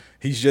you go.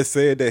 He's just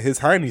said that his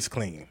hiney's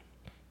clean.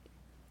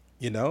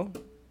 You know,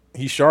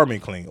 he's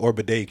Charmin clean or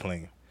bidet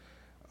clean.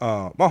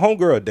 My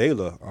homegirl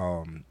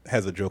Adela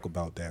has a joke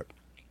about that.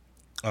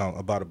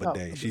 About a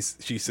bidet.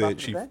 She said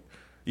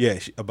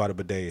about a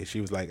bidet. She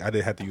was like, I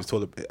didn't have to use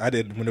toilet. I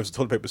didn't when there was a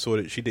toilet paper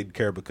shortage. She didn't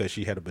care because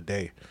she had a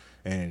bidet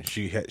and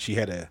she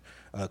had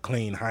a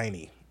clean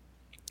hiney.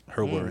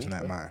 Her words,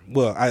 not mine.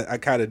 Well, I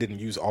kind of didn't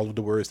use all of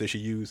the words that she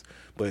used,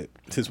 but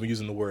since we're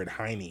using the word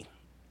hiney,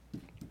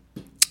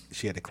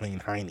 she had a clean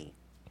hiney.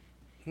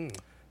 We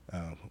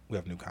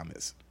have new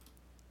comments.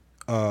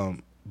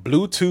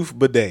 Bluetooth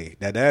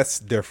bidet. Now that's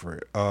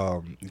different.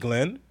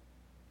 Glenn?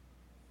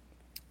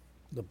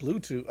 The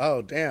Bluetooth.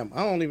 Oh, damn.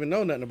 I don't even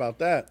know nothing about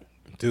that.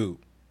 Dude,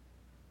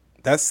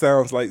 that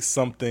sounds like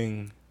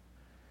something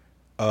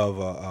of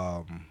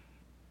a...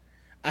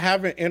 I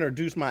haven't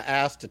introduced my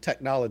ass to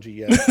technology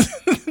yet.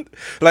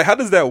 Like, how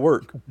does that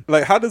work?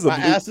 Like, how does my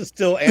ass is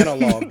still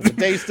analog? The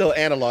day's still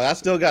analog. I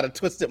still got to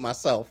twist it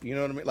myself. You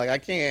know what I mean? Like, I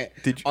can't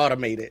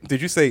automate it.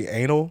 Did you say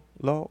anal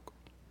log?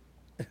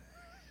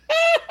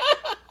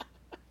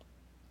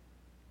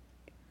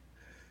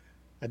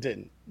 I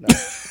didn't. No,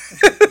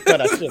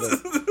 but I should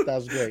have. That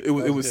was great. It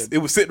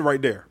was sitting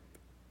right there.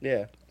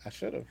 Yeah, I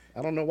should have.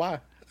 I don't know why.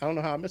 I don't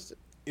know how I missed it.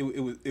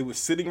 It was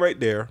sitting right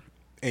there,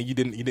 and you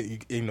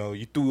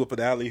threw up an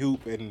alley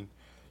hoop, and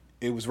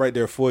it was right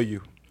there for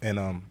you,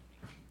 and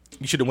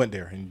you should have went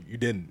there, and you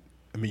didn't.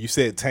 I mean, you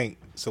said tank,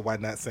 so why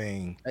not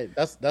saying? Hey,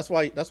 that's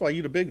why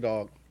you the big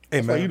dog. Hey,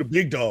 that's man. why you the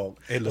big dog.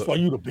 Hey, look, that's why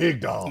you the big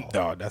dog.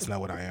 Dog, that's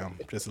not what I am.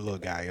 Just a little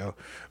guy, yo.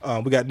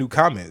 We got new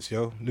comments,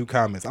 yo. New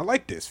comments. I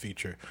like this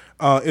feature.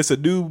 It's a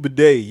new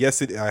bidet.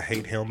 Yes, I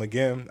hate him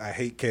again. I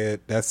hate Cat.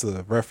 That's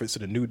a reference to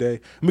the New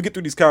Day. Let me get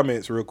through these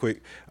comments real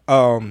quick.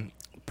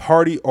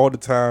 Party all the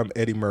time,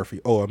 Eddie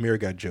Murphy. Oh, Amir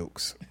got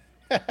jokes.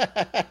 My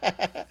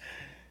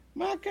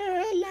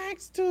girl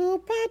likes to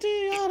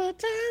party all the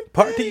time.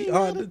 Party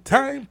all the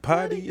time.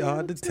 Party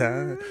all the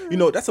time. You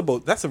know, that's a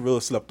real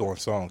slept on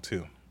song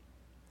too.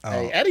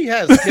 Hey, Eddie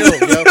has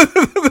skills,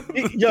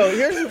 yo.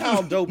 Here's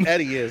how dope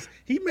Eddie is.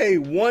 He made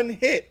one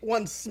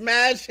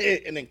smash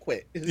hit, and then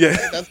quit. Yeah,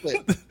 that's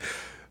it.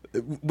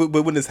 But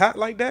when it's hot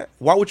like that,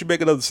 why would you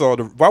make another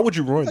song? Why would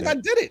you ruin that? I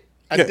did it.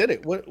 I did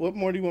it. What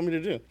more do you want me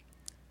to do?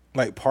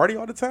 Like party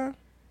all the time?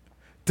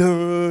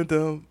 Dun,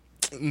 dun,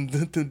 dun,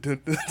 dun, dun,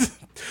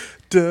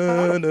 dun,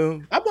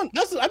 dun. I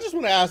just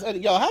want to ask Eddie,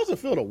 yo, how does it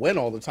feel to win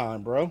all the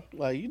time, bro?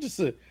 Like how does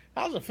it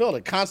feel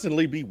to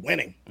constantly be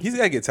winning? He's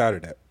gotta get tired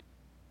of that.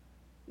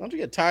 Don't you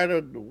get tired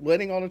of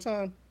winning all the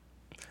time?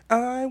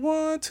 I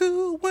want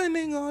to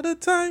winning all the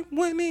time,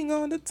 winning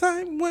all the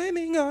time,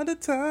 winning all the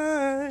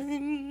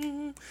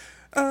time.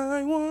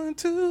 I want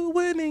to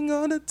winning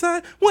all the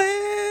time,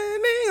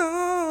 winning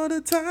all the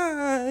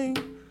time.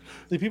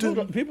 See,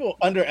 people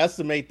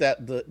underestimate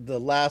that the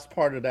last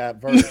part of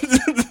that verse,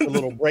 the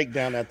little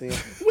breakdown at the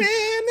end.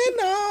 Winning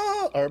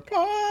all or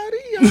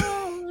party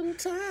all the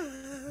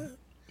time.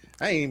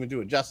 I ain't even do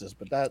it justice,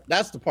 but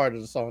that's the part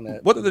of the song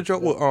that. What did the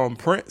joke with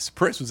Prince?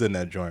 Prince was in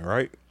that joint,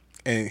 right?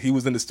 And he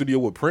was in the studio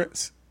with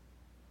Prince.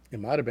 It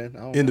might have been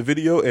in the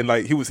video, and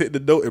like he was hitting the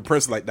note, and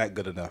Prince was like, "That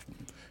good enough."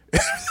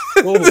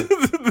 Ooh,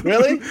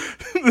 really?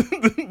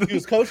 He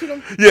was coaching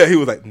him? Yeah, he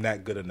was like,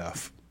 "Not good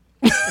enough."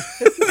 In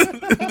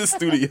the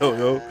studio,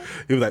 yo,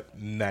 he was like,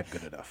 "Not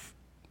good enough."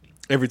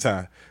 Every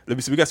time. Let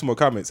me see. We got some more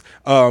comments.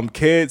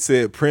 Ked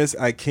said, "Prince,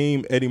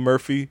 Akeem, Eddie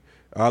Murphy."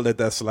 I'll let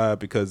that slide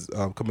because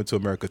Coming to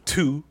America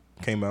 2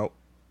 came out,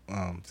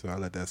 so I'll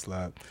let that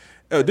slide.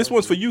 This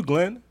one's for you,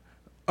 Glenn.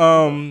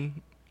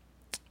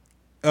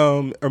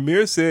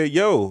 Amir said,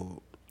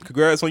 "Yo,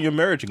 congrats on your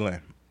marriage,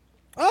 Glenn."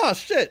 Oh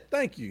shit!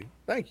 Thank you.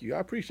 I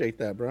appreciate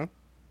that, bro.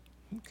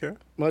 Okay.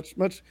 Much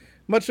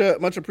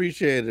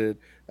appreciated.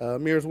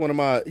 Amir's one of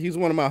my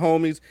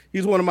homies.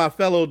 He's one of my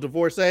fellow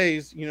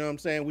divorcees. You know what I'm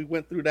saying? We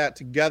went through that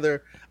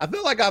together. I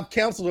feel like I've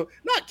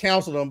not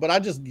counseled him, but I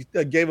just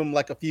gave him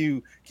like a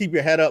few keep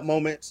your head up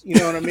moments. You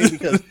know what I mean?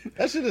 Because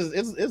that shit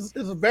is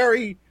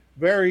very,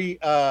 very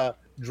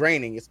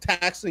draining. It's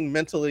taxing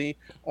mentally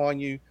on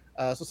you.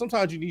 So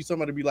sometimes you need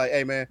somebody to be like,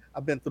 hey man,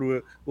 I've been through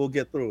it, we'll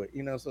get through it,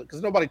 so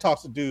because nobody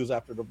talks to dudes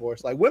after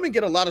divorce. Like women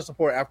get a lot of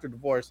support after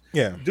divorce.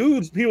 Yeah.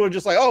 Dudes, people are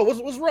just like, oh,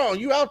 what's wrong,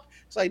 you out?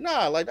 It's like,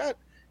 nah, like that,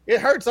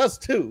 it hurts us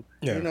too.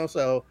 Yeah.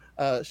 So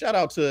shout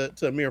out to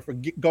Amir for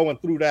going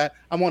through that.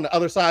 I'm on the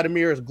other side.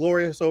 Amir is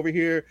glorious over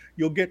here.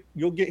 You'll get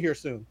here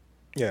soon.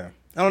 Yeah.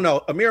 I don't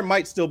know. Amir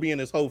might still be in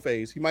his hoe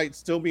phase. He might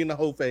still be in the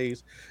hoe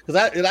phase because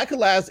that could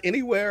last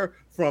anywhere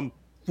from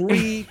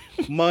 3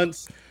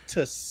 months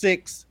to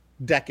 6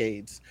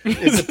 decades.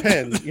 It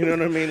depends. You know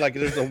what I mean? Like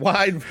there's a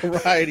wide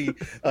variety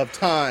of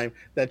time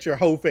that your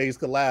hoe phase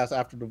could last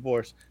after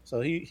divorce.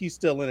 So he's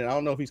still in it. I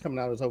don't know if he's coming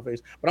out of his hoe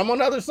phase, but I'm on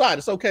the other side.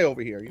 It's okay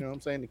over here. You know what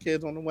I'm saying? The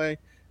kids on the way.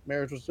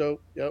 Marriage was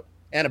dope. Yep.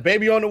 And a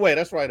baby on the way.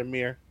 That's right,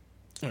 Amir.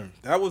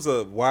 That was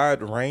a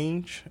wide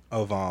range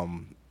of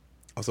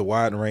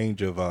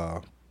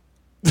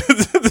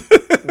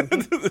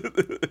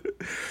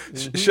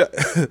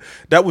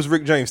That was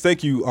Rick James.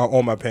 Thank you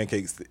on my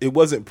pancakes. It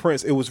wasn't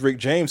Prince. It was Rick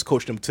James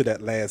coached him to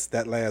that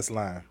last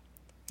line.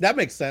 That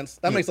makes sense.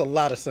 That makes a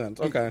lot of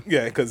sense. Okay.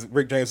 Yeah, because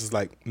Rick James is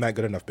like, not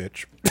good enough,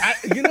 bitch.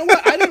 You know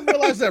what? I didn't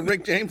realize that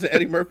Rick James and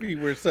Eddie Murphy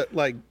were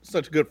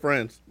such good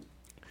friends.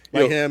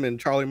 Like him and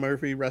Charlie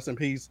Murphy, rest in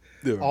peace,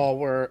 all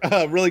were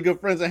really good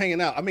friends and hanging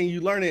out. I mean, you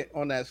learn it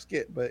on that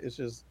skit, but that's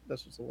just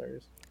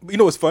hilarious. You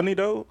know what's funny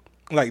though?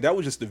 Like that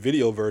was just the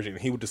video version.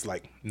 He was just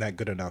like, not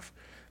good enough.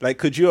 Like,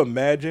 could you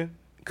imagine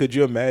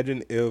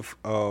if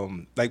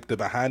like the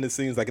behind the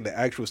scenes, like in the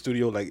actual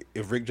studio, like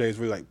if Rick James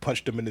really like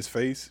punched him in his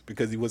face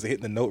because he wasn't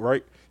hitting the note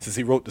right since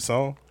he wrote the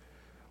song?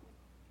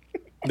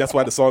 That's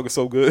why the song is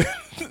so good.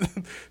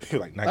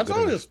 You're like, not that's good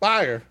all enough.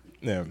 Inspire.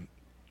 Yeah.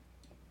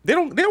 They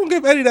don't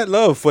give Eddie that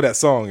love for that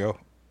song, yo.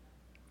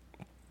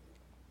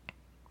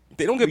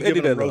 They don't give Eddie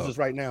that roses love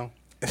right now.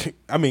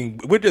 I mean,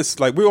 we're just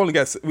like we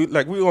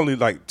only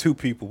like 2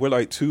 people. We're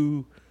like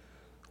 2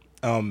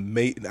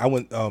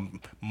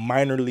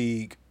 minor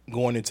league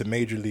going into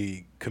major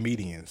league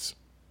comedians.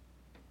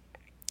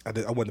 I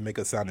wanted to make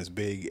us sound as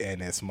big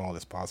and as small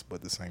as possible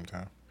at the same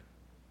time.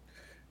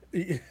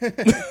 You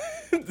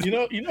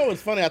know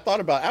what's funny? I thought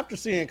about after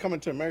seeing Coming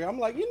to America, I'm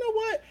like, you know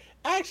what?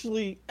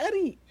 Actually,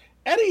 Eddie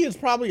is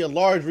probably a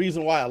large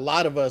reason why a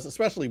lot of us,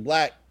 especially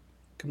black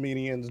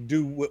comedians,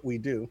 do what we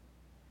do.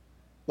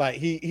 Like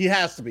he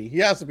has to be. He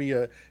has to be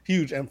a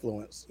huge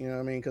influence. You know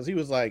what I mean? Because he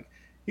was in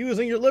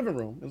your living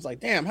room. It's like,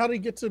 damn, how did he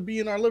get to be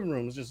in our living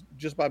rooms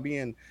just by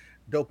being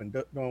dope and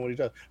doing what he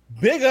does?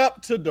 Big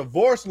up to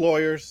divorce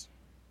lawyers.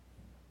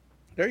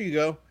 There you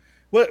go.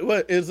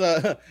 What is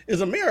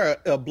Amir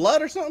a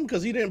blood or something?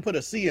 Because he didn't put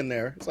a C in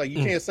there. It's like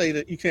you can't say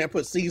that, you can't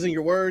put C's in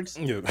your words.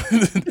 Yeah.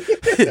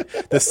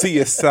 The C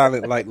is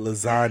silent like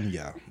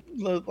lasagna.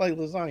 Like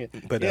lasagna.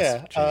 But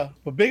yeah.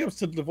 But big ups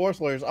to divorce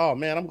lawyers. Oh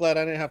man, I'm glad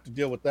I didn't have to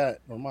deal with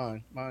that. Or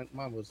mine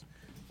was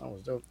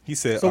dope. He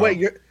said. So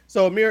wait,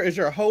 so Amir, is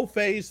your whole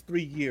phase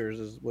 3 years?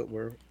 Is what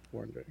we're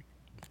wondering.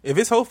 If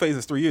his whole phase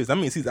is 3 years, that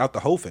means he's out the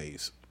whole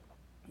phase.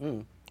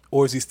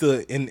 Or is he still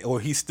in? Or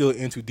he's still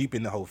in too deep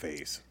in the whole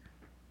phase?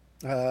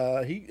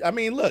 I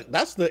mean, look,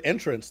 that's the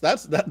entrance.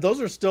 Those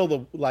are still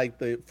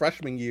the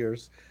freshman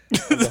years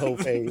of the whole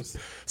phase.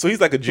 So he's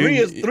like a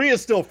junior. Three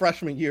is still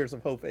freshman years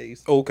of whole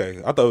phase. Okay,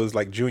 I thought it was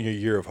like junior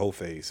year of whole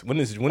phase. When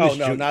is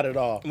not at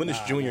all. When is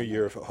junior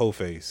year of whole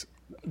phase?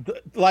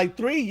 Like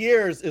 3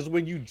 years is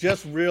when you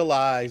just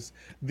realize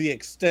the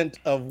extent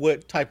of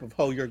what type of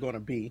hoe you're going to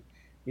be.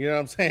 You know what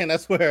I'm saying?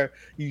 That's where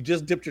you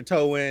just dipped your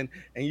toe in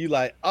and you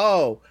like,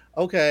 oh,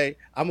 okay,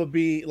 I'm gonna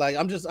be like,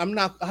 I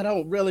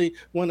don't really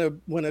want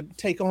to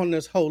take on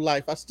this whole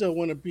life. I still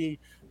want to be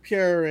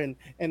pure and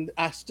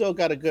I still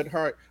got a good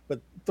heart. But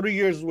 3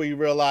 years is where you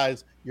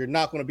realize you're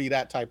not going to be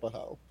that type of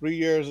hoe. 3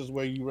 years is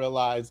where you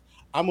realize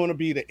I'm going to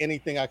be the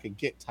anything I could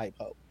get type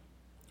hoe.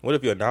 What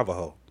if you're a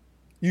Navajo?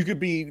 You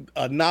could be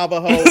a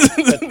Navajo.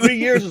 3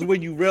 years is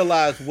when you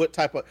realize what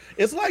type of.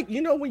 It's like,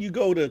 when you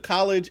go to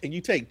college and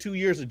you take 2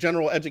 years of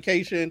general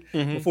education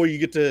before you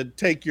get to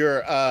take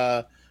your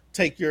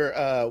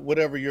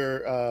whatever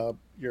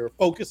your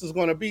focus is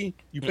going to be.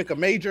 You pick a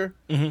major.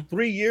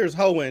 3 years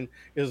hoeing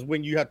is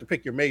when you have to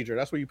pick your major.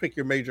 That's where you pick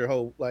your major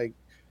hoe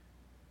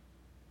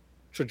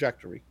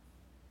trajectory.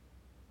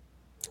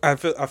 I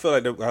feel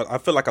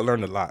like I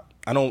learned a lot.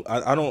 I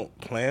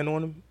don't plan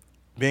on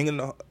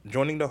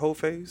joining the whole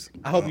phase.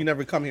 I hope you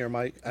never come here,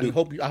 Mike. I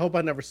hope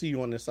I never see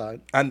you on this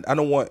side. I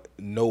don't want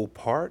no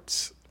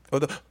parts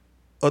of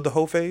the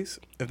whole phase,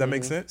 if that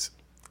makes sense.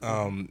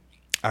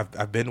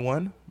 I've been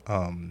one.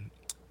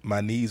 My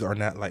knees are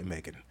not like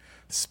Megan.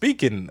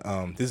 Speaking,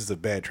 this is a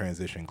bad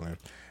transition, Glenn.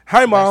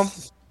 Hi, Mom.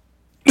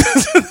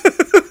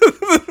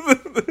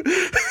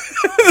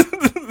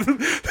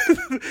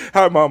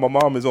 Hi, Mom. My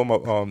mom is on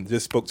my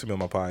just spoke to me on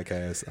my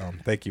podcast.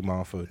 Thank you,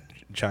 Mom, for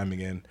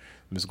chiming in.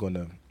 I'm just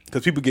gonna,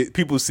 because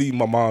people see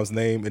my mom's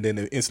name and then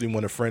they instantly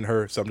want to friend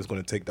her, so I'm just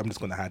gonna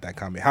hide that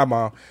comment. Hi,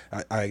 Mom.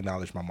 I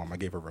acknowledge my mom. I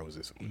gave her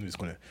roses. I'm just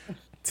gonna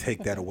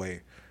take that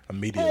away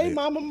immediately. Hey,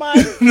 Mama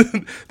Mike.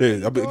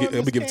 I'll be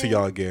giving it to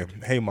y'all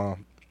again. Hey,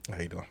 Mom. How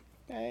you doing?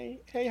 Hey.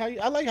 Hey,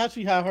 I like how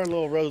she had her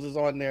little roses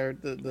on there,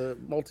 the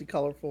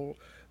multicolorful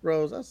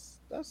rose.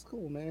 That's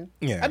cool, man.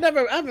 Yeah. I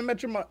haven't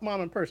met your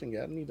mom in person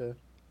yet. I need to.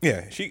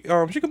 Yeah, she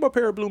come up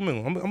here at Blue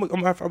Moon. I'm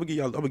gonna give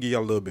y'all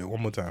a little bit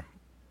one more time.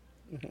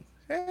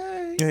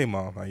 Hey. Hey,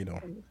 mom, how you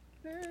doing?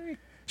 Hey.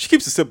 She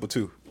keeps it simple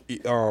too.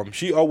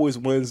 She always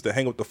wins the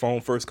hang up the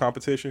phone first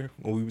competition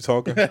when we were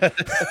talking.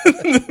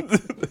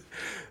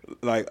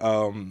 Like,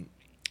 I'll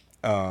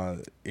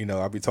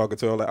be talking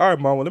to her like, all right,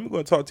 mom, well, let me go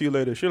and talk to you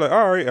later. She's like,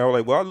 all right. And I'm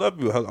like, well, I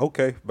love you.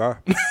 Okay, bye.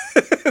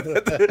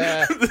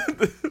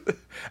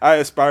 I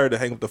aspire to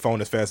hang up the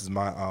phone as fast as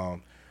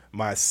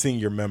my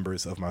senior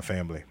members of my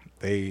family.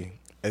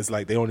 It's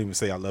like they don't even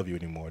say I love you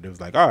anymore. They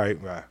was like, all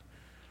right, bye.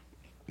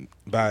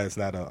 Bye is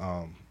not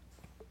a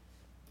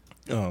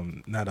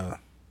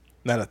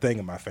not a thing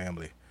in my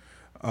family.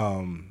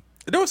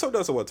 There was something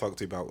else I want to talk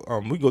to you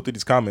about. We go through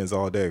these comments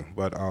all day,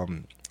 but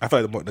I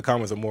feel like the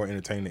comments are more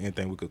entertaining than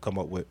anything we could come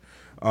up with.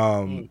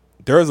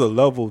 There's a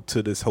level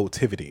to this whole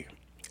tivity.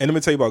 And let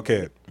me tell you about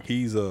Cat.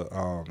 He's I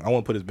want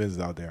to put his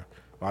business out there.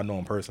 I know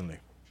him personally.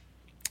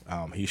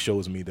 He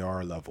shows me there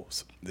are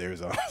levels. There's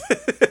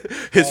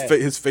his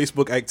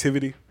Facebook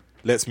activity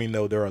lets me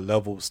know there are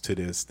levels to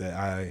this that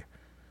I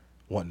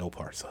want no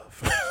parts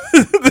of.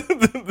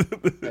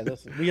 Yeah,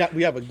 listen, we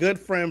have a good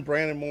friend,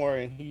 Brandon Moore,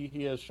 and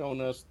he has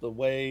shown us the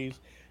ways.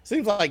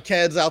 Seems like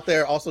Ked's out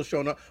there also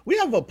showing up. We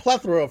have a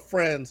plethora of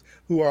friends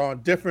who are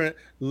on different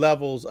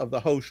levels of the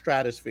whole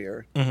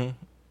stratosphere. Mm-hmm.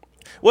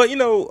 Well,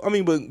 I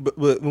mean, but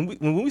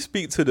when we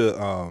speak to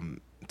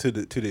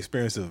the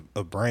experience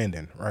of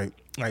Brandon, right?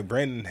 Like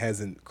Brandon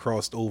hasn't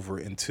crossed over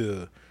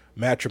into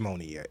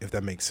matrimony yet, if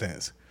that makes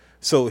sense.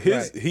 So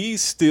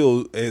he's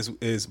still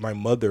as my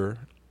mother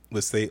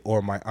would say,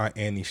 or my Aunt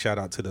Annie, shout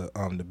out to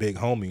the big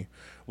homie,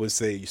 would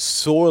say,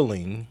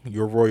 soiling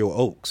your royal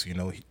oaks.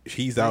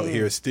 He's out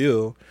here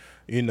still.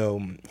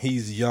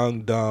 He's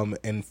young, dumb,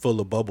 and full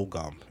of bubble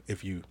gum.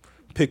 If you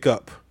pick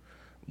up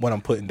what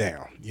I'm putting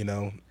down,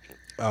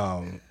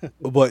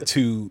 but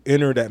to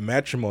enter that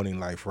matrimony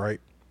life, right,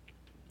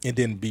 and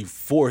then be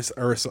forced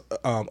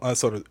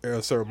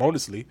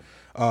unceremoniously.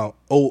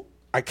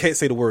 I can't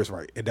say the words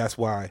right, and that's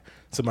why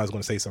somebody's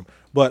going to say something.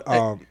 But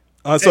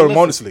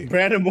unceremoniously,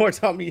 Brandon Moore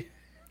taught me.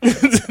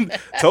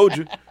 Told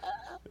you.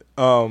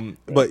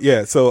 But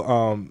yeah,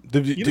 so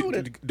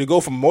to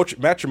go from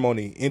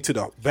matrimony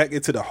back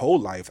into the whole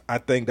life, I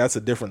think that's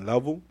a different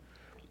level.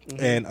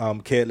 Mm-hmm.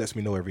 And Ked lets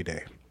me know every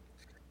day.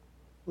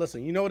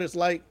 Listen, you know what it's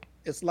like?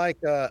 It's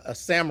like a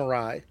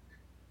samurai.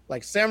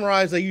 Like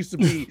samurais, they used to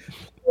be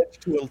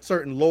to a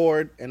certain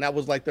lord, and that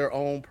was like their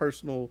own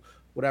personal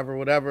whatever.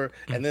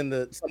 Mm-hmm. And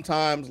then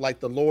sometimes like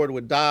the lord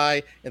would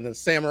die, and the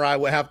samurai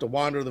would have to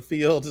wander the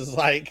fields. It's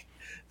like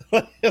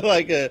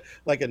a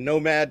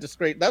nomad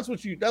disgrace. That's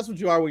what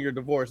you are when you're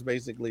divorced.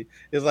 Basically,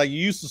 it's like you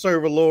used to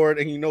serve a lord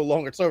and you no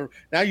longer serve.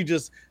 Now you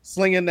just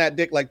slinging that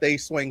dick like they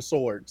swing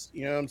swords.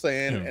 You know what I'm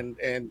saying?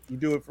 Yeah. And you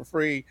do it for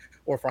free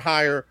or for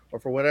hire or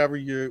for whatever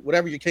your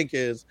kink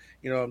is.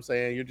 You know what I'm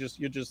saying? You're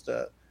just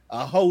a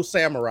whole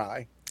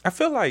samurai. I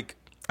feel like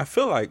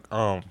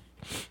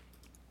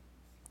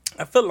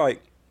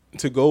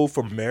to go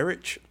from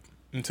marriage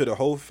into the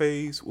whole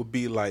phase would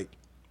be like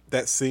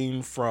that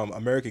scene from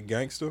American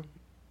Gangster.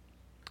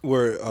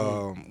 Where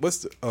what's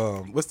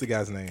the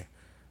guy's name?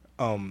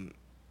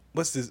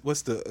 What's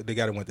the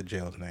guy that went to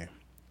jail's name?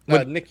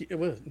 Nicky. It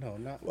was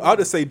not. I'll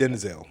just say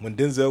Denzel. When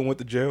Denzel went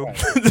to jail,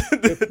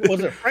 right. Was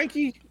it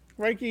Frankie?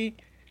 Frankie?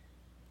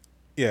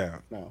 Yeah.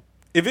 No.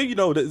 If you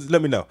know,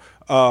 let me know.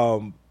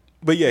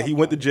 But yeah, he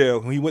went to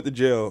jail. He went to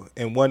jail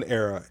in one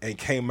era and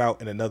came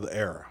out in another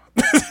era.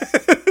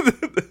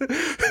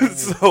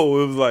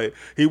 So it was like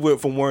he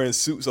went from wearing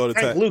suits all the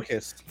time.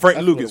 Frank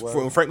Lucas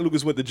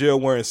went to jail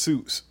wearing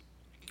suits.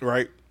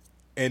 Right,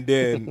 and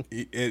then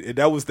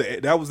that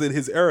was in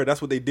his era. That's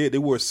what they did. They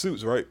wore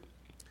suits, right?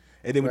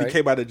 And then when he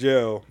came out of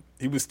jail,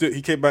 he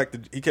came out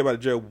of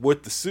jail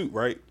with the suit,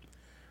 right?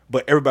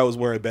 But everybody was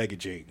wearing baggy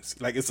jeans.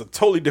 Like it's a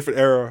totally different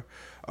era.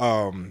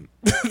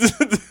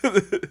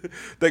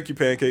 Thank you,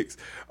 pancakes.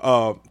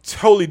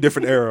 Totally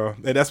different era,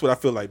 and that's what I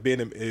feel like.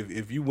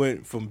 If you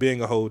went from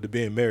being a hoe to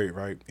being married,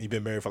 right? You've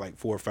been married for like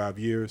 4 or 5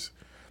 years,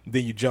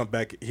 then you jump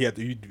back.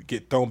 You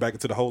get thrown back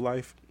into the whole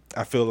life.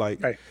 I feel like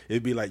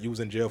it'd be like you was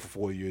in jail for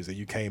 4 years and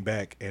you came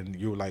back and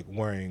you were like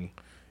wearing,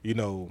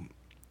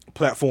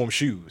 platform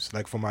shoes,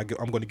 like from I'm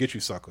going to get you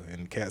sucker,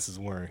 and Cass is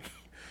wearing.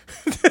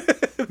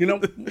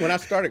 When I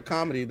started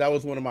comedy, that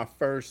was one of my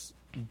first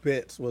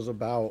bits was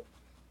about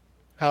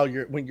how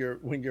when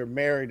you're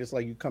married, it's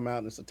like you come out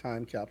and it's a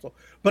time capsule.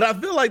 But I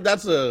feel like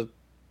that's a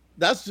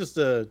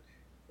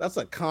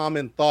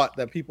common thought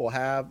that people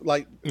have.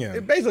 Like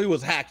it basically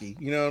was hacky.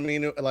 You know what I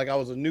mean? Like I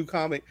was a new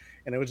comic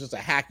and it was just a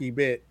hacky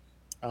bit.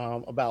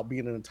 About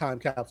being in a time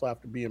capsule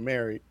after being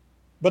married,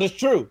 but it's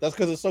true. That's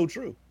because it's so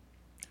true.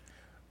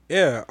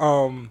 Yeah,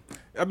 I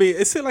mean,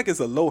 it seems like it's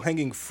a low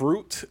hanging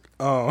fruit.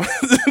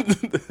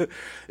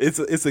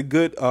 It's a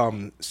good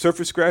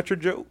surface scratcher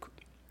joke.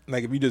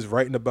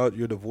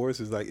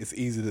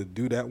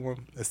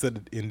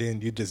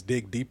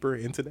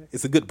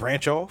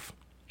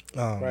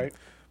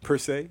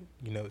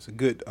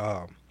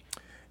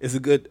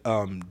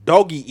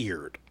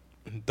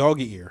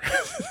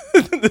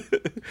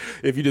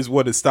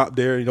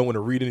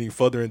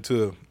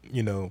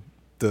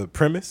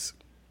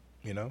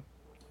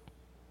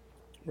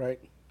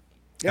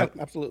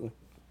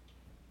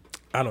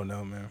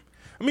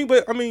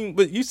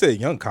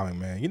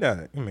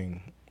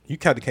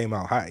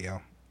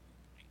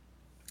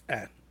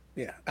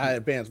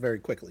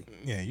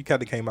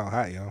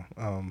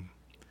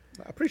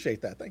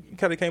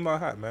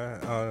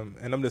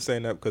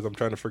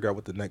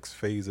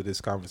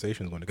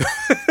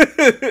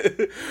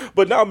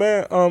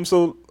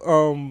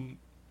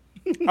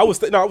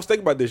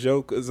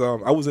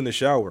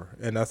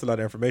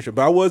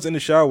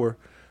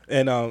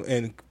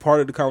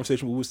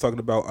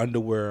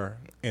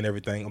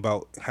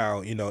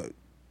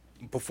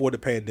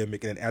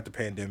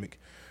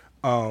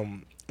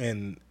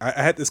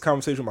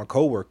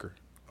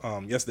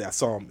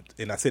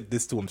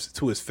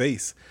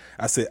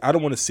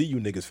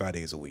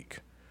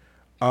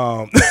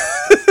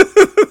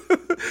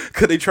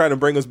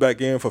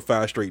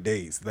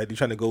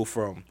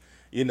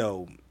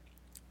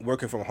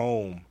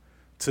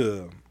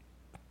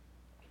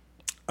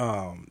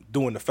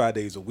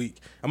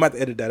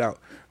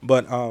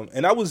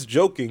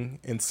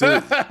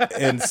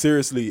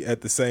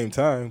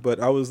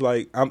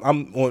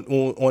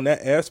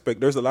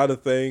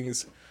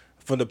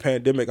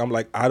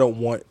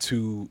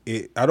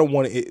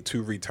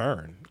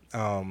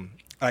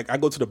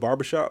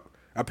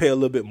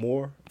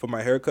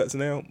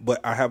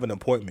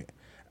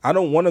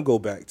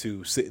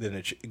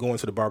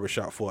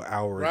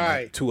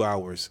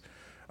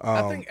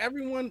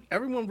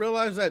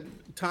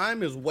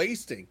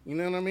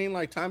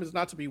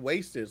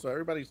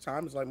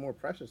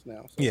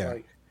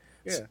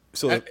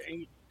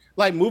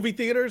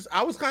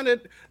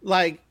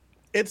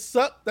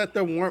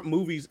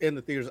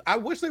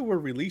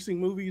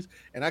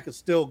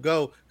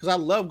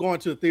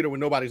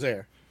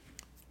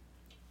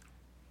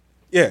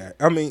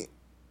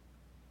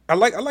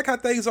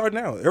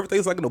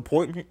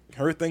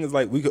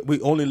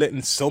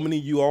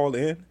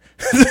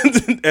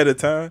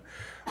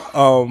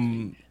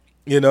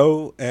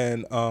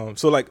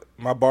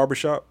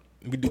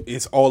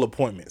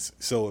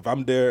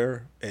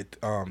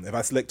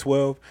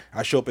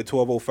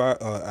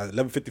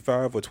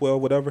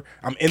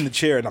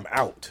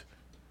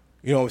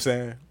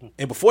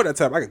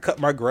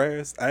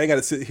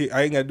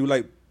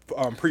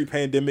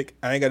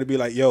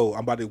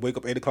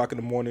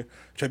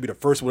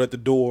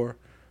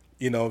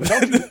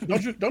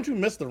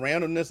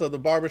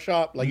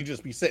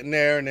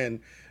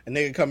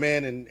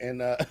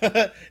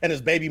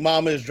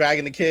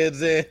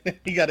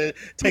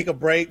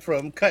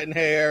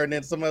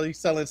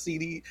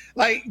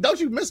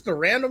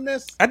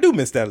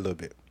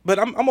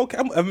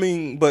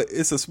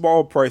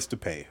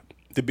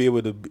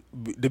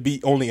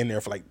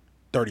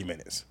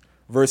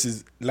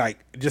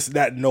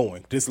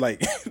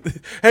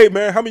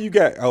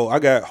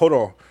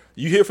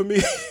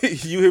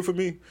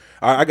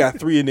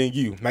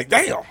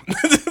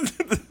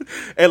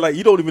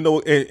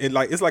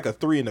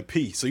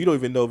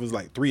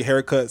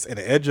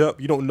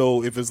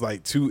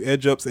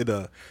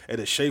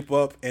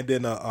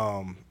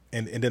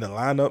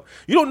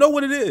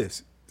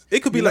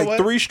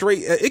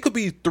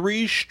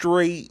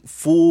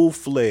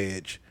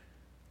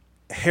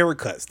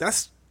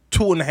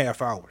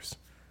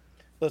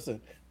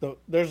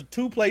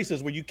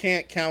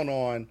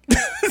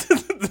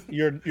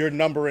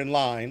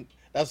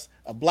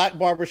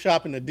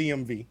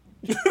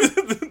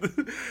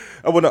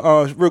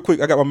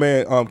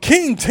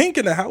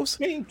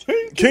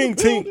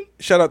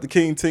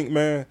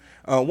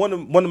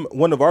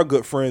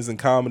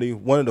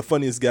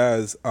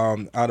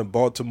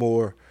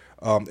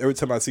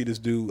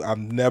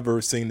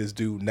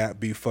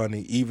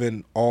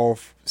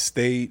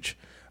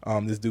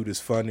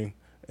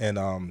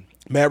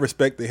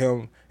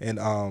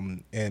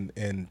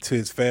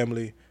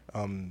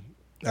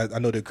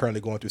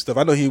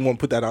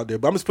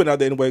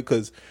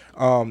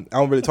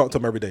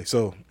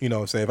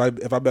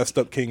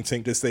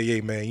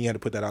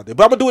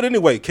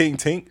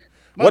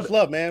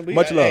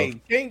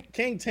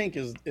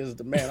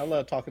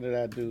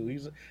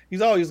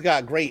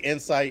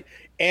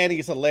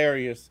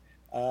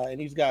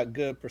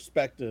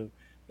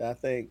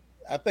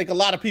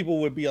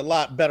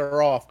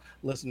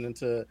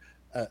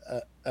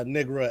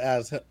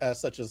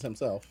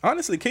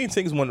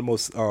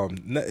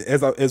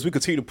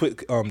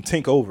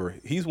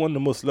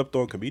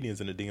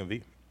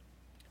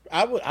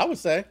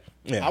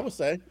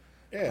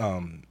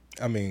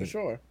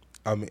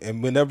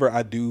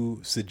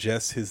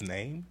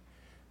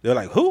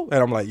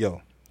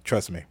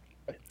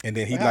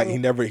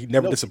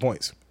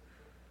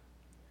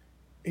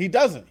 He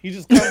doesn't. He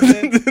just comes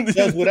in,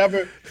 does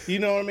whatever, you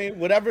know what I mean?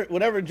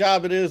 Whatever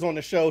job it is on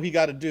the show he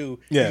got to do,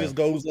 Yeah. he just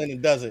goes in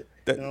and does it.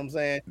 You know what I'm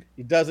saying?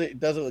 He does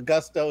it with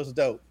gusto. It's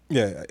dope.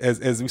 Yeah,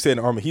 as we say in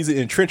the Army, he's an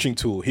entrenching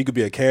tool. He could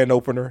be a can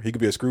opener, he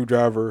could be a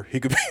screwdriver, he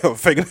could be a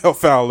fingernail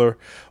fouler,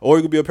 or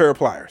he could be a pair of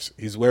pliers.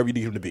 He's wherever you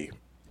need him to be.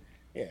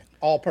 Yeah,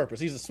 all purpose.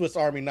 He's a Swiss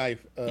Army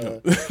knife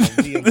of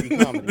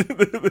DMV comedy.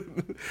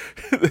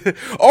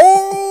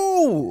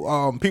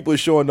 People are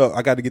showing up.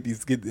 I got to get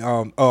these. Did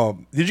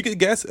you get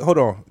gas? Hold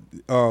on.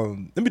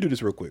 Let me do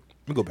this real quick.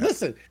 Let me go back.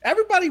 Listen,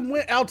 everybody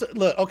went out to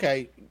look.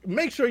 Okay,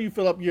 make sure you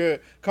fill up your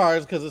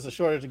cars because there's a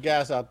shortage of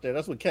gas out there.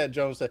 That's what Cat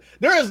Jones said.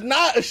 There is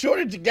not a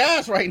shortage of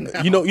gas right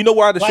now. You know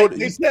why the shortage?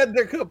 They said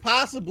there could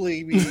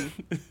possibly be.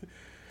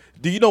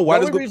 Do you know why?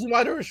 The only reason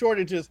why there are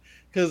shortages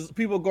because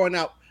people going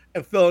out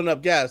and filling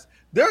up gas.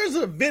 There is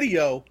a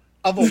video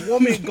of a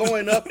woman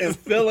going up and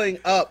filling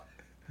up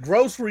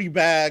grocery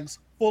bags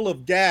full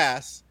of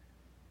gas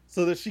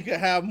so that she could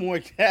have more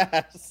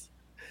gas.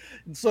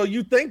 So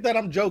you think that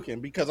I'm joking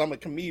because I'm a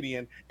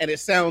comedian and it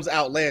sounds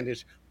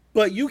outlandish,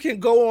 but you can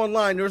go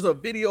online. There's a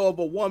video of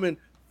a woman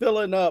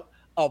filling up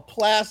a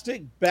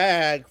plastic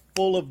bag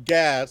full of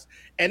gas,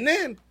 and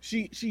then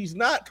she's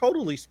not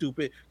totally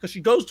stupid because she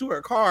goes to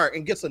her car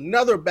and gets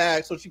another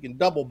bag so she can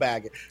double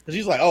bag it. Because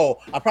she's like, oh,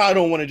 I probably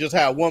don't want to just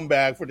have one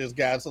bag for this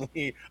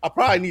gasoline. I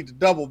probably need to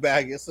double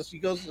bag it. So she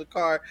goes to the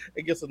car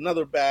and gets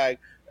another bag.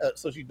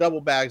 So she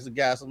double bags the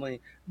gasoline.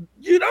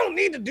 You don't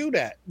need to do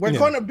that. We're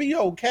going to be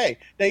okay.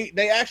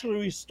 They actually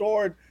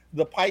restored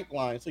the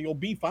pipeline, so you'll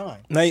be fine.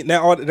 Now you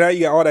got all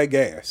that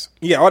gas.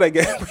 You got all that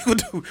gas.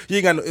 You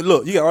ain't got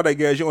you got all that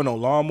gas. You don't own no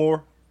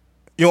lawnmower.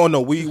 You don't own no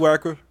weed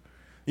whacker.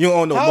 You don't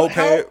own no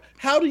moped.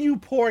 How do you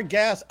pour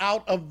gas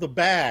out of the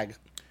bag? How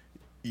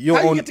do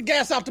you get the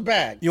gas out the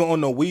bag? You don't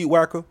own no weed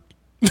whacker.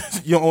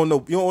 You don't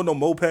own no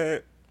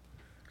moped.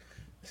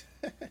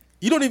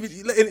 You don't even.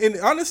 And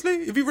honestly,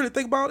 if you really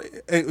think about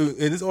it, and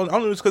it's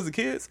only because of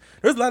kids,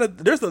 there's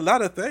a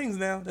lot of things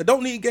now that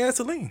don't need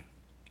gasoline.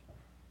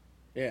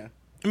 Yeah.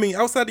 I mean,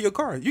 outside of your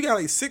car, you got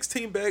like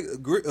 16 bags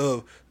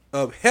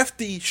of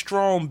hefty,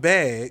 strong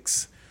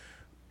bags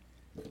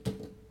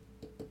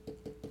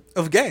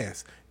of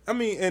gas. I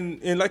mean,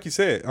 and like you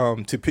said,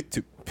 to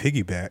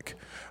piggyback,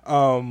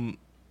 the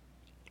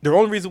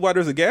only reason why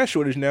there's a gas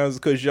shortage now is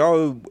because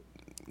y'all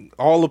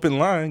all up in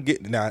line.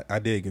 I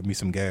did give me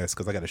some gas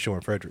because I got a show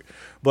in Frederick,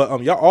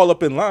 but y'all all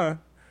up in line.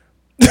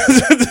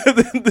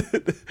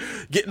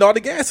 Getting all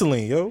the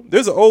gasoline, yo.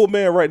 There's an old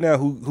man right now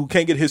who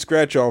can't get his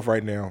scratch off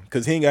right now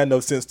because he ain't got no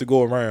sense to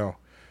go around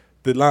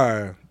the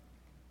line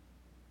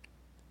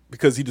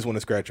because he just want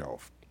to scratch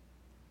off.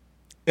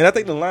 And I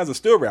think the lines are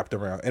still wrapped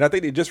around, and I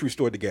think they just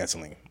restored the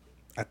gasoline.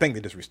 I think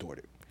they just restored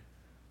it.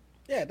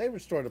 Yeah, they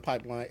restored the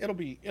pipeline. It'll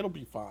be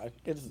fine.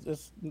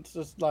 It's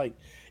just like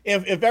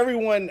if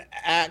everyone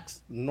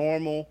acts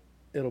normal,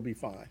 it'll be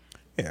fine.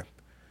 Yeah.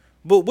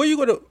 But what you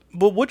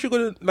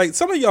gonna like?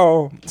 Some of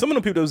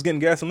the people that was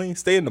getting gasoline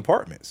stay in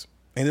apartments,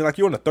 and they're like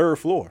you're on the third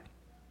floor.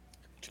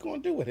 What you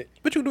gonna do with it?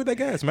 What you gonna do with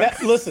that gas, man?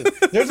 Listen,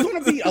 there's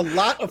gonna be a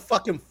lot of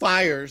fucking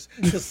fires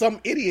because some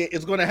idiot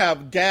is gonna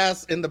have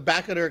gas in the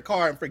back of their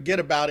car and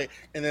forget about it,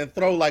 and then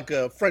throw like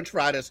a French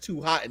fry that's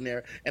too hot in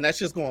there, and that's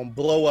just gonna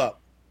blow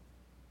up.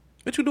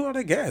 What you do with all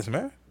that gas,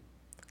 man?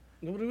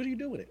 What do you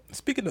do with it?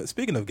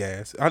 Speaking of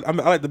gas, I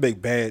like to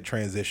make bad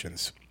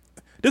transitions.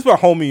 This is my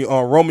homie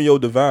Romeo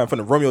Divine from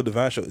the Romeo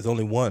Divine Show. There's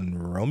only one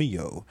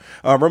Romeo.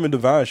 Romeo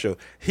Divine Show.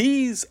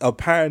 He's a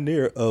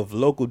pioneer of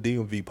local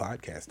DMV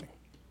podcasting.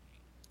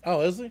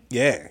 Oh, is he?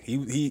 Yeah,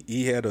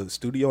 he had a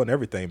studio and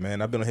everything,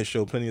 man. I've been on his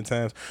show plenty of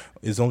times.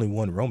 There's only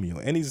one Romeo,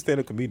 and he's a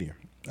stand-up comedian.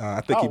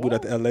 I think he moved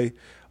out to L.A.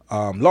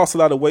 Lost a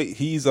lot of weight.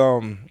 He's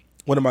one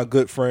of my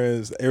good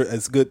friends.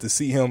 It's good to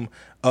see him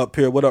up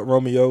here. What up,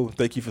 Romeo?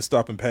 Thank you for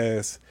stopping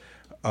past.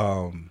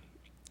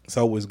 It's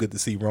always good to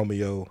see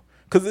Romeo.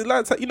 Because a lot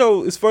of times,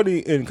 it's funny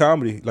in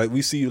comedy. Like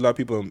we see a lot of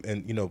people,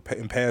 and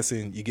in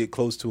passing, you get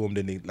close to them,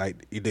 then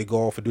they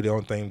go off and do their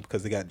own thing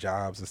because they got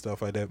jobs and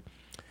stuff like that.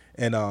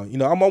 And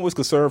I'm always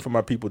concerned for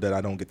my people that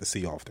I don't get to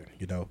see often.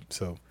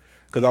 So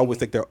because I always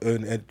think that,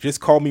 and just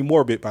call me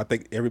morbid, but I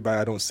think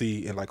everybody I don't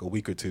see in like a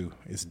week or two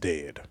is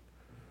dead.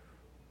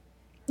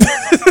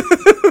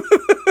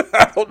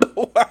 I don't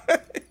know why.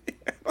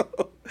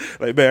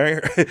 Like man,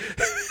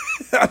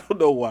 I don't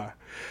know why.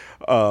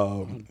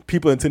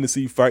 People in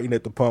Tennessee fighting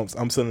at the pumps.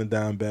 I'm selling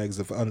dime bags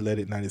of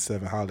unleaded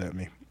 97. Holler at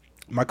me.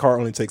 My car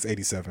only takes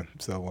 87,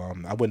 so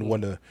I wouldn't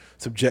want to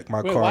subject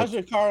my car. Why does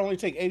your car only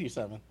take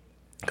 87?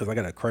 Because I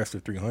got a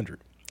Chrysler 300.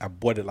 I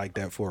bought it like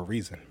that for a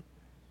reason.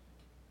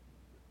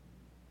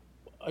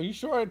 Are you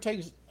sure it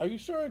takes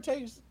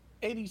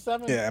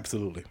 87? Yeah,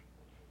 absolutely.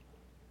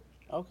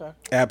 Okay.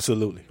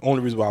 Absolutely.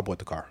 Only reason why I bought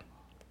the car.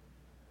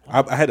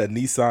 I had a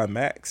Nissan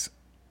Max,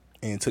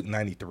 and it took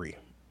 93.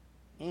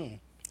 And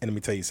let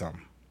me tell you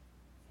something.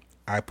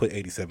 I put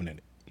 87 in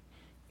it.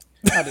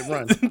 How'd it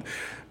run?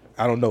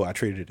 I don't know. I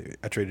traded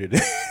it.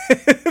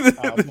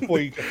 Before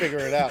you can figure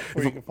it out.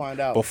 Before you can find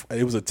out.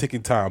 It was a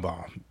ticking time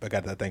bomb. I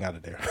got that thing out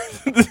of there.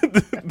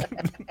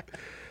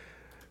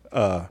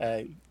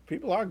 Hey,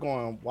 people are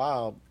going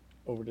wild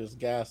over this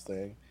gas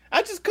thing.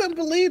 I just couldn't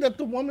believe that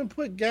the woman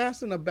put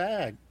gas in a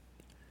bag.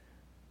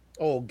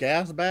 Oh,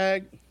 gas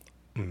bag.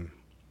 And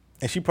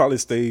she probably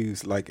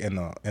stays like in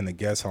a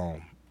guest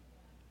home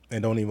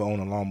and don't even own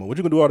a lawnmower. What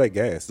you gonna do with all that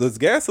gas? Does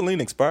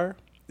gasoline expire?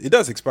 It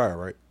does expire,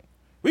 right?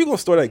 Where you gonna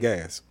store that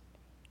gas?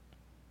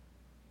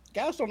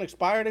 Gas don't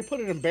expire. They put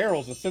it in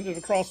barrels and send it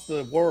across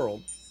the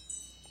world.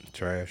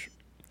 Trash.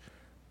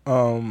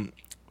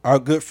 Our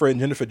good friend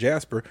Jennifer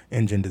Jasper,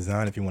 Engine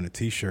Design, if you want a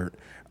T-shirt.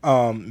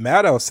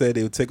 Maddow said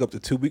it would take up to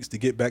 2 weeks to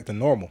get back to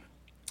normal.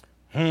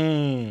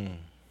 I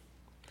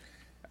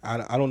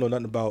don't know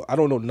nothing about. I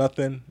don't know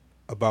nothing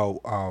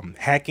about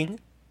hacking.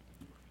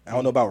 I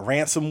don't know about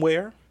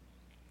ransomware.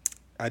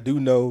 I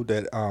do know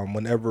that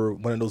whenever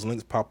one of those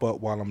links pop up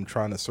while I'm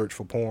trying to search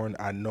for porn,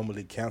 I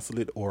normally cancel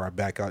it or I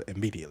back out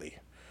immediately.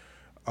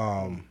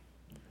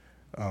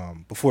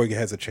 Before it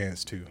has a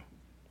chance to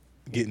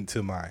get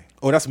into my.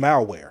 Oh, that's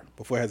malware.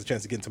 Before it has a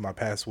chance to get into my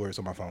passwords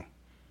on my phone.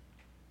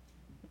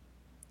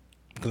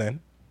 Glenn?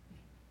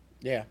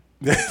 Yeah.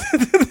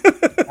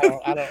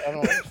 I don't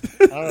know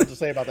what to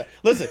say about that.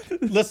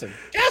 Listen.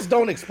 Gas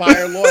don't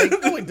expire, Lloyd.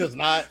 No, it does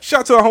not.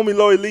 Shout out to our homie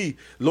Lloyd Lee.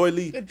 Lloyd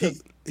Lee.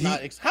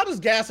 How does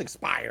gas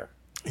expire?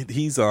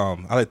 He's I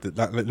like to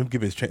let me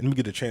give let me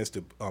get a chance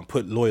to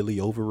put Lloyd Lee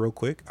over real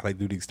quick. I like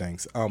to do these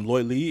things.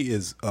 Lloyd Lee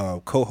is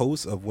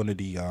co-host of one of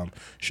the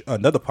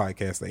another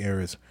podcast that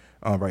airs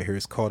right here.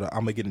 It's called I'm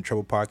Gonna Get in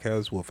Trouble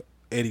podcast with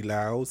Eddie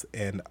Lyles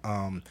and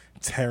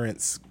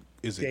Terrence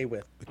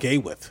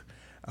Gaywith.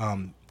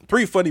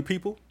 Pretty funny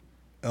people.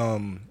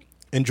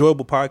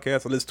 Enjoyable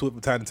podcast. I listen to it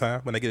from time to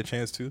time when I get a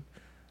chance to.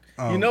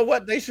 You know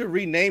what? They should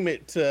rename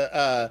it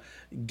to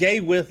Gay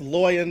with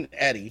Lloyd and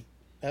Eddie.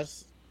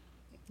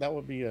 That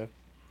would be well,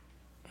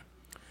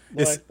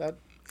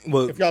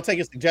 if y'all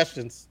taking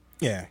suggestions.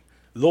 Yeah.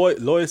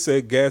 Lloyd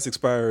said gas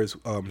expires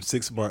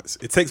 6 months.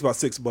 It takes about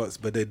 6 months,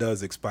 but it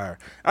does expire.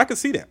 I can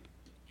see that.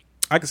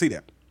 I can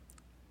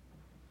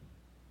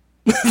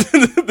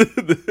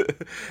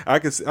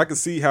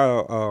see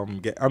how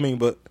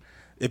but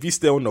if you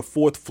stay on the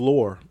 4th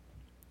floor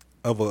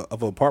of an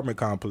apartment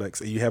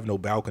complex and you have no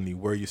balcony,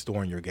 where are you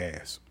storing your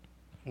gas?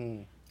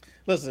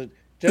 Listen,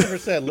 Jennifer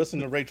said, "Listen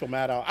to Rachel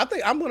Maddow." I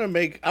think I'm gonna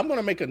make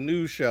a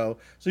news show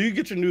so you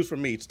get your news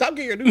from me. Stop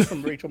getting your news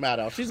from Rachel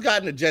Maddow. She's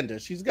got an agenda.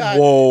 She's got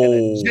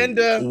an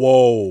agenda.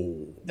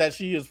 That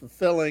she is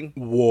fulfilling.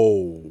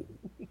 Whoa!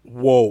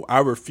 I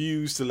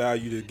refuse to allow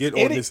you to get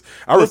on this.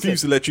 I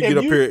refuse to let you get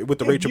up here with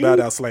the Rachel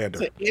Maddow slander.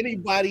 To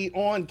anybody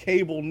on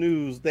cable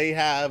news, they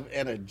have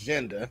an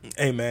agenda.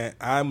 Hey man,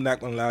 I'm not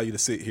going to allow you to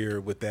sit here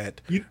with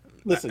that.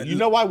 Listen, you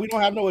know why we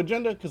don't have no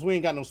agenda? Because we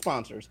ain't got no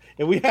sponsors.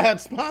 If we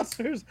had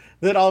sponsors,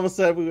 then all of a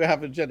sudden we would have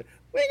an agenda.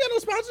 We ain't got no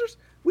sponsors.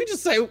 We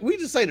just say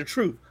the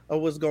truth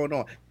of what's going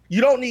on.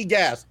 You don't need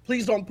gas.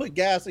 Please don't put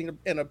gas in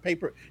a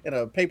paper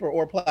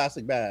or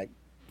plastic bag.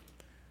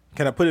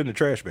 Can I put it in the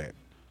trash bag?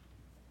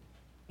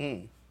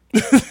 Don't do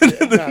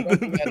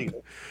that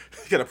either.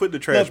 Can I put it in the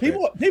trash bag?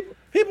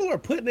 People are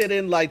putting it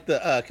in like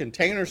the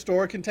container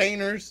store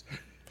containers.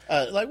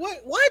 Like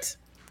what?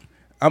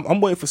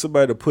 I'm waiting for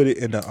somebody to put it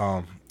in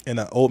the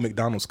old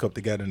McDonald's cup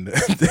they got in the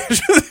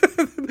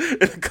in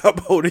the cup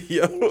holder.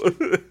 Yo.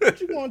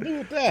 What you gonna do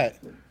with that?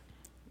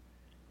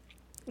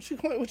 What you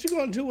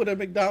gonna do with a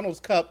McDonald's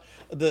cup,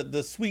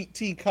 the sweet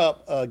tea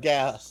cup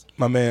gas?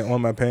 My man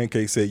on my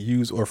pancake said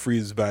use or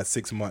freeze by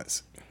 6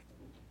 months.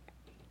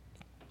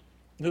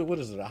 What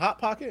is it? A hot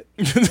pocket?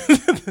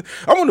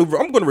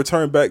 I'm gonna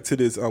return back to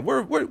this.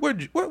 Where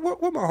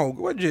my home?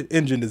 Where's your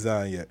Engine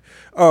Design yet?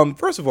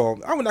 First of all,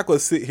 I'm not gonna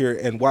sit here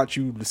and watch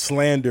you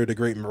slander the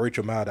great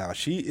Rachel Maddow.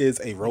 She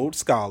is a Rhodes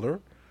Scholar.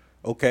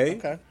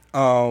 Okay.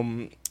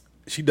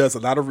 She does a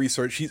lot of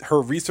research.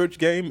 Her research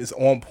game is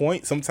on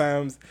point.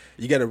 Sometimes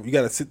you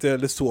gotta sit there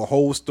and listen to a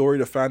whole story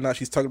to find out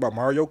she's talking about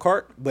Mario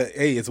Kart. But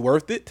hey, it's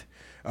worth it.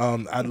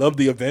 I love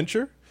the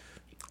adventure.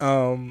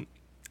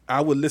 I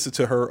would listen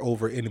to her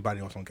over anybody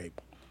else on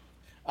cable.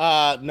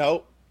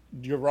 No,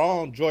 you're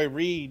wrong. Joy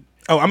Reid.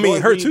 Oh, I mean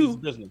Joy her Reid too. is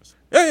business.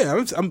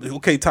 Yeah. I'm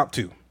okay. Top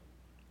 2.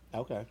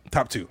 Okay.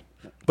 Top 2,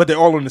 but they're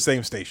all on the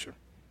same station.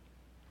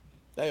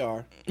 They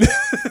are.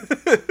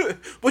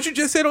 What you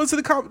just said on to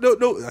the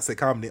no. I said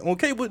comedy on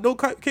cable. No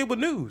cable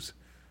news.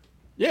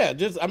 Yeah,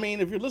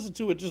 if you listen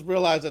to it, just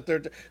realize that they're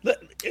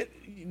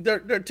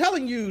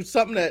telling you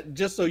something that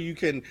just so you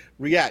can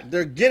react.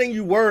 They're getting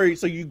you worried,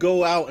 so you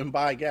go out and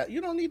buy gas. You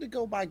don't need to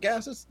go buy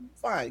gas. It's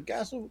fine.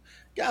 Gas will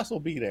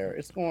be there.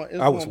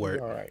 I was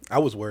worried. All right. I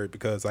was worried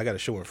because I got a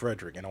show in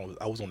Frederick, and I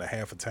was on a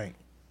half a tank.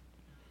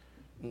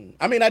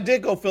 I mean, I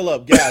did go fill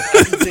up gas.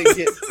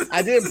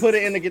 I didn't put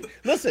it in the.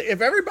 Listen,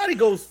 if everybody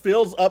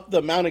fills up the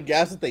amount of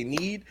gas that they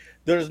need,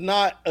 there's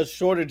not a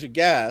shortage of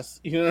gas.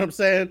 You know what I'm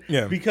saying?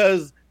 Yeah.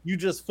 Because you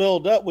just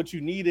filled up what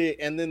you needed,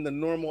 and then the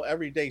normal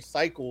everyday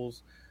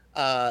cycles,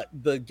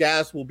 the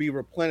gas will be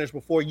replenished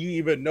before you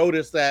even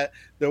notice that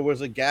there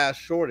was a gas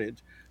shortage.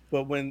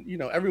 But when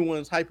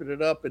everyone's hyping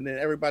it up, and then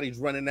everybody's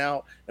running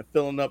out and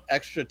filling up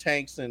extra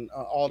tanks and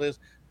all this,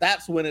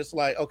 that's when it's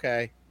like,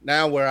 okay,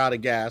 now we're out of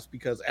gas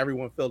because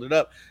everyone filled it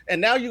up. And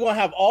now you're going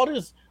to have all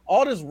this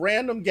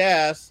random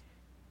gas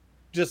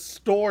just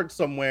stored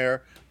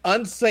somewhere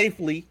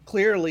unsafely,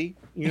 clearly,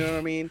 you know what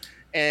I mean?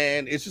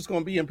 And it's just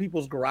going to be in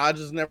people's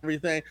garages and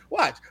everything.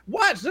 Watch.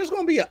 There's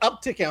going to be an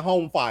uptick in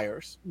home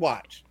fires.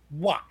 Watch.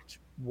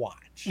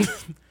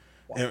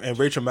 And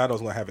Rachel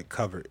Maddow's going to have it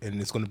covered,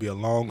 and it's going to be a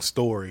long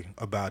story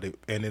about it.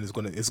 And then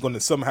it's going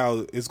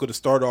to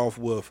start off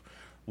with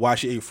why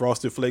she ate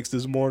Frosted Flakes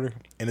this morning,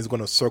 and it's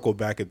going to circle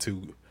back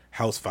into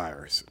house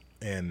fires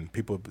and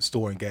people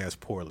storing gas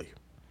poorly.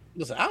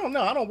 Listen, I don't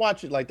know. I don't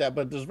watch it like that,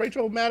 but does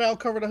Rachel Maddow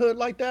cover the hood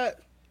like that?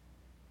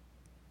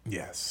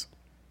 Yes.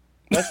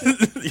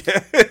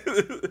 Yeah.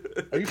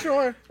 Are you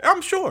sure?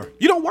 I'm sure.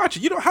 You don't watch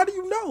it. How do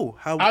you know?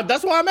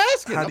 That's why I'm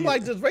asking. I'm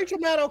like, does Rachel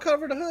Maddow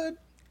cover the hood?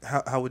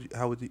 How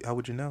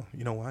would you know?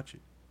 You don't watch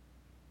it.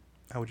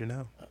 How would you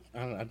know?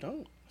 I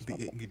don't.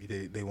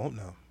 They won't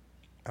know.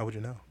 How would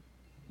you know?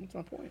 What's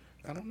my point?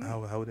 I don't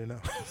know. How would they know?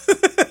 That's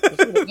what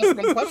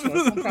I'm questioning. That's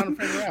what I'm trying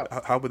to figure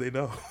out. How would they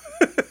know?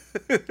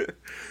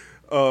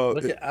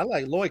 I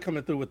like Lloyd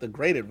coming through with the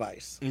great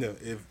advice.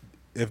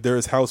 If there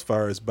is house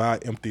fires, buy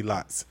empty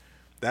lots.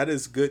 That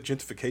is good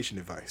gentrification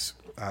advice.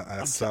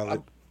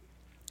 Solid.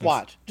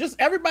 Watch. Just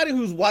everybody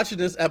who's watching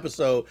this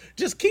episode,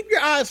 just keep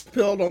your eyes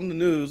peeled on the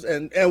news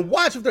and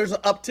watch if there's an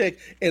uptick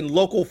in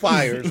local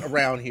fires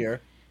around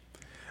here.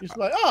 Just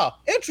like, oh,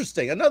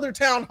 interesting. Another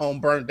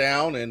townhome burned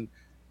down in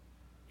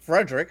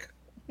Frederick.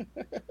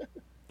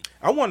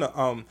 I want to.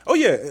 Oh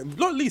yeah,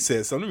 Lord Lee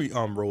says so. Let me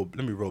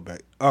roll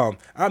back.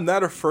 I'm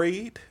not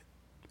afraid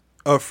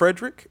of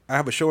Frederick. I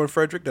have a show in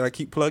Frederick that I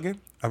keep plugging.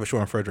 I have a show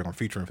in Frederick I'm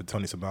featuring for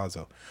Tony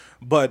Sabazo.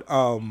 But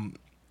no,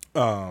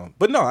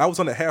 I was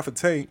on a half a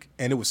tank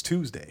and it was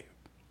Tuesday.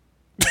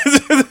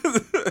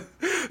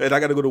 And I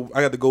got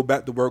to go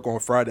back to work on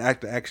Friday. I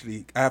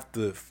have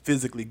to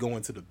physically go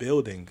into the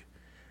building,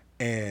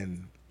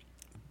 and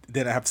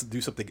then I have to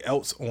do something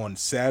else on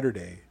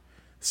Saturday.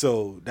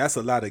 So that's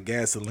a lot of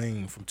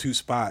gasoline from two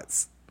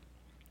spots.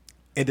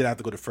 And then I have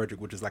to go to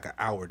Frederick, which is like an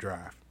hour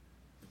drive.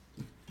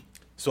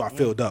 So I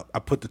filled up. I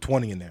put the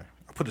 20 in there.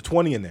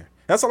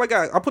 That's all I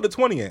got. I put the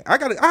 20 in. I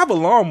have a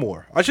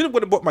lawnmower. I should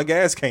have bought my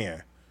gas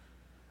can.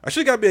 I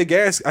should have got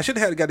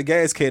a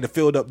gas can and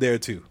filled up there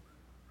too.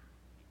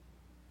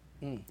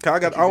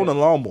 I own a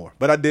lawnmower,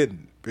 but I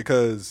didn't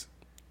because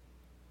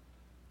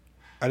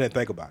I didn't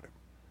think about it.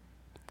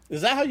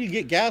 Is that how you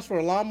get gas for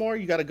a lawnmower?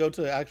 You got to go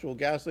to the actual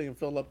gas thing and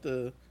fill up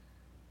the.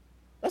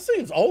 That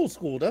seems old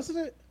school, doesn't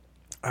it?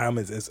 I'm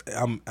as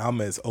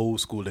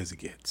old school as it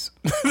gets.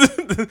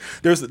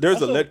 there's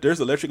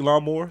electric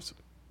lawnmowers,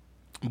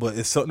 but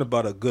it's something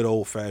about a good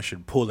old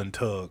fashioned pull and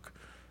tug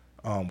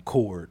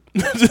cord.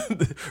 I'm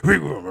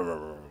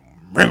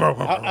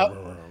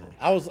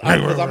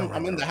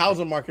in the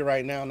housing market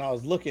right now, and I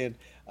was looking.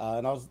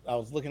 And I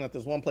was looking at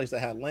this one place that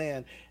had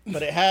land,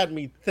 but it had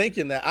me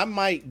thinking that I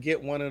might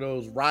get one of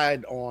those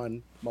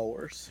ride-on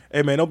mowers.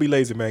 Hey man, don't be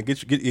lazy, man.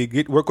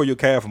 Get work on your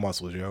calf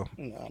muscles, yo.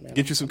 Nah, man,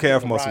 get you some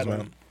calf muscles,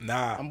 man.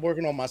 Nah, I'm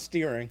working on my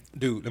steering,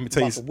 dude. Let me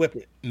tell you, to whip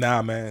it.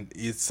 Nah, man,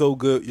 it's so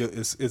good.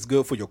 It's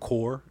good for your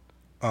core.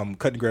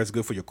 Cutting grass is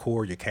good for your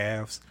core, your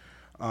calves.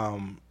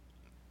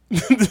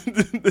 It's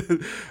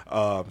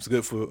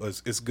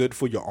good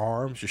for your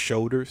arms, your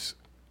shoulders,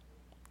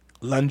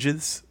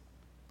 lunges.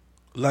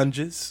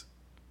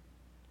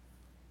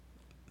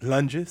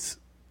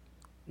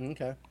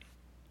 Okay.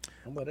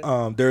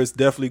 There's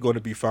definitely going to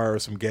be fire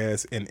some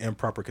gas in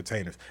improper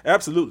containers.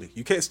 Absolutely,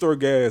 you can't store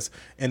gas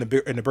in the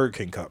Burger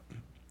King cup.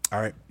 All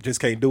right, just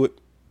can't do it.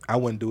 I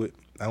wouldn't do it.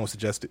 I don't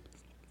suggest it.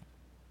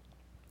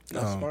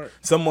 That's smart.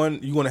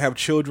 You want to have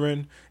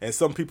children, and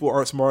some people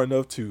aren't smart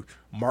enough to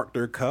mark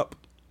their cup,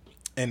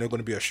 and they're going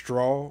to be a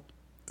straw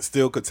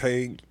still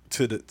contained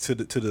to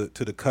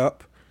the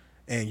cup.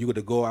 And you're going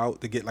to go out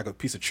to get like a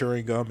piece of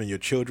chewing gum, and your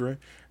children,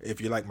 if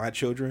you're like my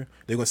children,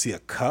 they're going to see a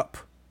cup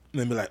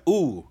and they'll be like,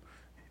 ooh,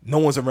 no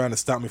one's around to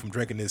stop me from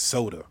drinking this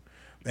soda.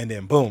 And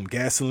then boom,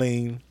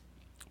 gasoline,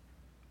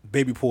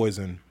 baby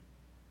poison,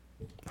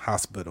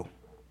 hospital.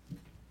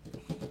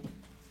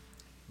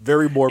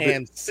 Very morbid.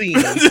 And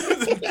scene.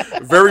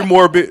 Very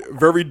morbid,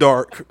 very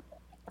dark.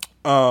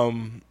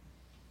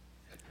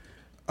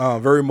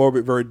 Very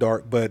morbid, very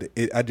dark, but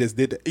I just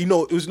did that.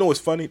 It's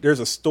funny. There's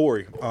a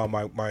story.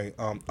 My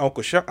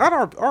uncle,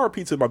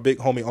 RP to my big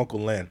homie Uncle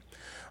Len.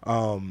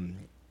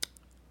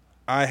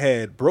 I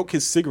had broke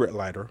his cigarette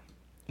lighter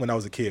when I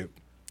was a kid,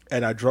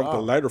 and I drank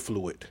the lighter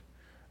fluid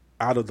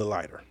out of the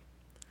lighter.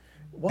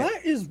 What?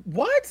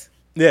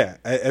 Yeah,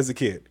 as a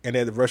kid, and they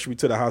had to rush me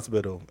to the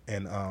hospital.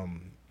 And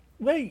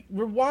wait,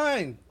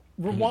 rewind.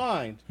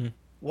 Mm-hmm.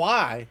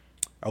 Why?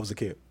 I was a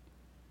kid.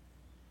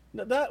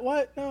 That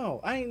what?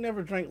 No, I ain't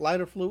never drank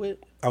lighter fluid.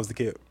 I was the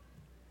kid.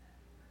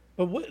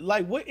 But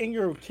what in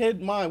your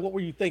kid mind? What were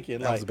you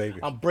thinking? I was a baby.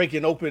 I'm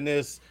breaking open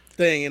this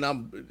thing, and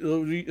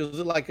is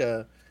it like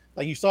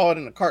you saw it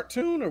in a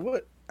cartoon or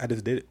what? I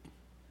just did it.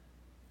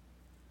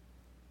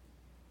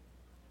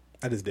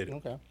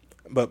 Okay.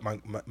 But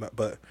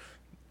but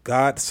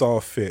God saw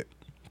fit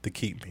to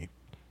keep me.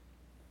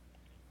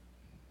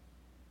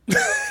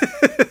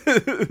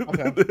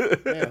 Okay.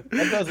 Yeah,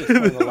 that does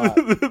explain a lot.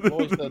 I've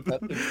always said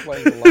that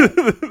explains a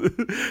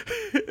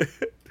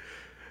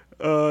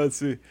lot. Let's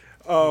see.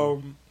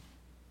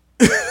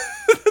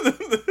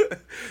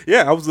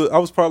 Yeah, I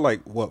was probably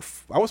like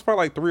I was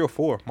probably like 3 or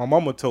 4. My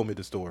mama told me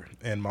the story,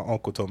 and my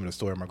uncle told me the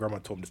story. My grandma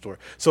told me the story.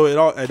 So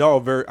it's all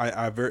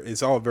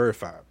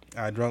verified.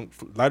 I drank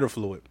lighter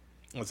fluid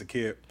as a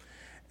kid,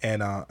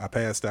 and I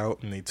passed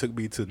out, and they took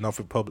me to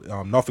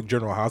Norfolk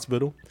General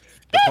Hospital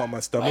to pump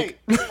my stomach.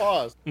 Wait,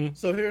 pause.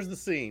 So here's the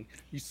scene: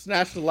 you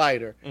snatch the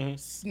lighter,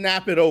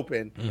 snap it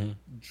open,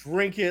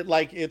 drink it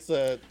like it's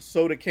a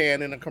soda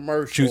can in a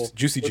commercial,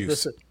 juicy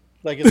juice.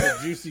 Like it's a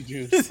juicy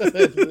juice,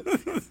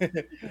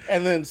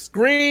 and then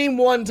scream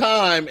one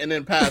time and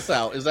then pass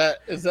out. Is that?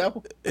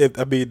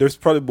 I mean, there's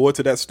probably more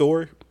to that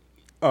story.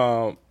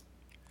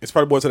 It's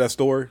probably more to that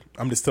story.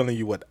 I'm just telling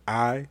you what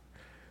I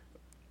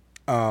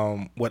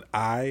was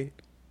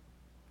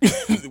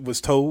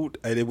told,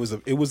 and it was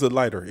a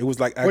lighter. It was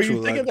like actual. Were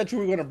you thinking that you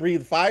were going to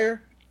breathe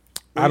fire?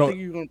 Was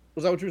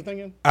that what you were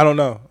thinking? I don't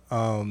know.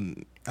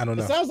 I don't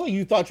know. It sounds like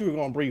you thought you were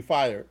going to breathe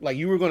fire. Like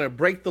you were going to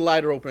break the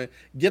lighter open,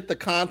 get the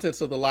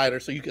contents of the lighter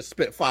so you could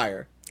spit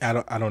fire. I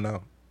don't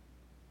know.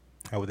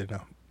 How would they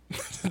know?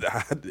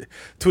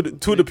 Two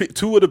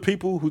of the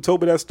people who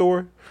told me that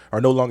story are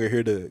no longer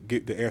here to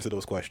answer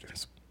those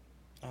questions.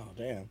 Oh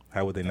damn!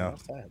 How would they know?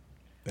 That's sad.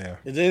 Yeah.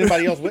 Is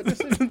anybody else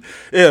witnessing?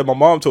 Yeah, my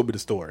mom told me the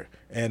story,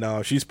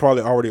 and she's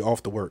probably already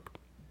off to work.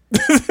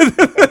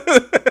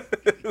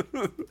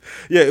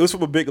 Yeah, it was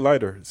from a big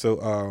lighter,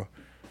 so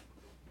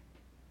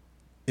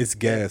it's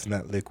gas,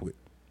 not liquid.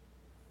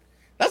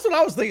 That's what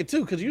I was thinking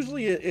too, because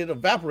usually it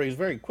evaporates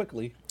very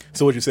quickly.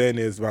 So what you're saying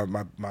is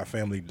my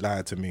family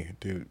lied to me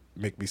to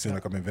make me seem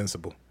like I'm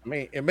invincible. I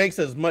mean, it makes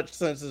as much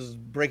sense as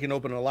breaking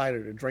open a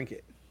lighter to drink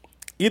it.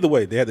 Either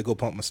way, they had to go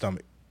pump my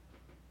stomach.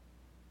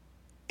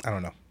 I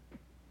don't know.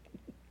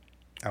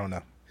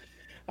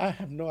 I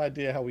have no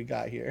idea how we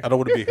got here. I don't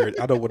want to be here.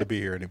 I don't want to be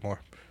here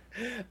anymore.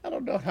 I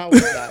don't know how we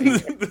got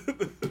here.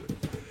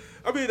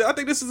 I mean, I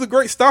think this is a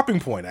great stopping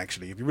point,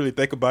 actually. If you really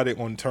think about it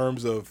on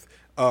terms of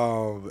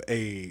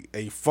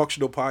a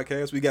functional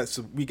podcast, we got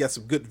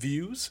some good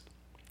views,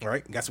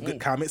 right? Got some good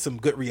comments, some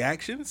good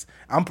reactions.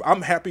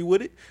 I'm happy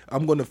with it.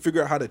 I'm going to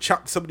figure out how to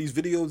chop some of these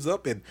videos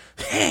up and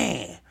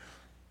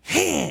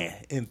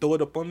throw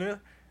it up on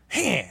there,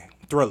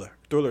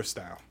 thriller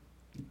style.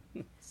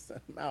 Send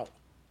them out.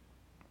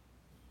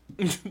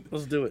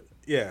 Let's do it.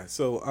 Yeah.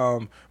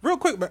 So, real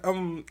quick, I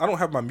don't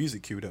have my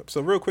music queued up. So,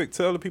 real quick,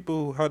 tell the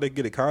people how they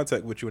get in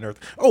contact with you and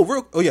everything.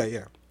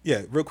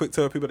 Yeah. Real quick,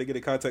 tell people to get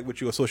in contact with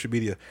you on social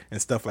media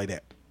and stuff like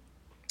that.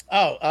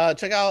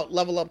 Check out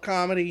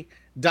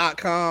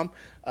levelupcomedy.com.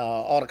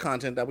 All the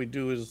content that we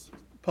do is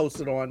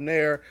posted on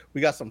there.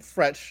 We got some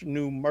fresh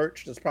new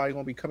merch that's probably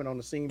going to be coming on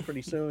the scene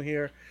pretty soon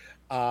here.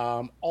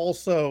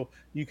 Also,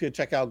 you could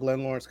check out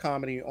Glenn Lawrence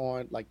Comedy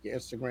on like your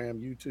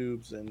Instagram,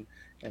 YouTubes, and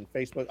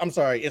Facebook. I'm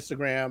sorry,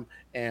 Instagram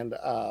and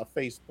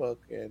Facebook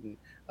and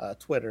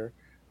Twitter.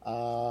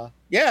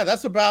 Yeah,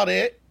 that's about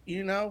it.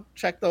 You know,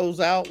 check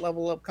those out.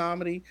 Level Up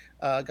Comedy.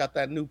 Got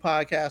that new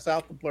podcast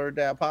out, the Blurred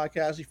Dad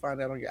Podcast. You find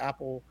that on your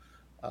Apple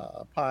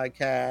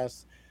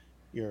Podcasts,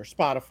 your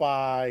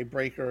Spotify,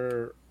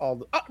 Breaker, all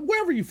the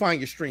wherever you find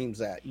your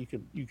streams at. You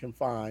can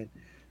find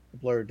the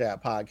Blurred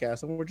Dad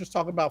Podcast, and we're just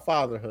talking about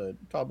fatherhood.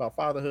 Talk about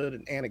fatherhood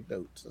and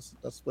anecdotes.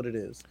 That's what it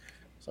is.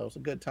 So it's a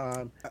good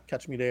time.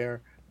 Catch me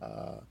there.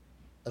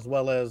 As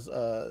well as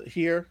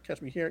here.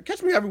 Catch me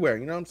everywhere.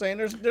 You know what I'm saying?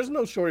 There's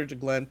no shortage of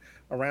Glenn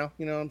around.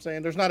 You know what I'm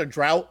saying? There's not a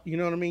drought. You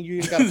know what I mean? You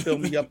ain't got to fill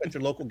me up at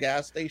your local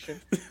gas station.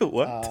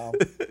 What?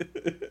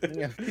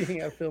 You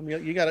ain't got to fill me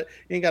up. You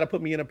ain't got to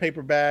put me in a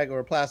paper bag or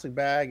a plastic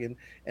bag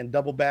and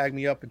double bag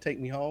me up and take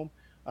me home.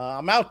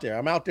 I'm out there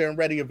and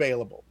ready,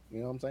 available. You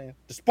know what I'm saying?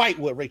 Despite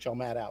what Rachel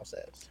Maddow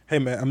says. Hey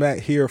man, I'm not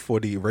here for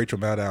the Rachel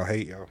Maddow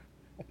hate, yo.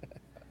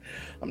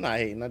 I'm not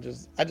hating. I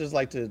just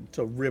like to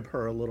rib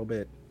her a little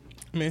bit.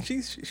 Man,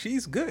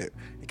 she's good.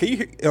 Can you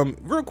hear?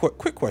 Real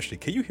quick question.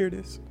 Can you hear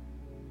this?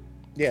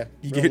 Yeah,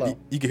 you can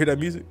hear that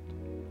music.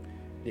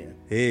 Yeah.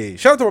 Hey,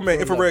 shout out to my man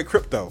Infrared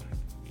Crypto.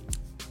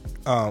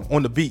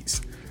 On the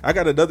beats, I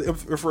got another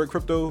Infrared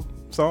Crypto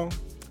song.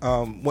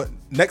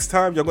 Next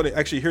time y'all gonna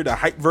actually hear the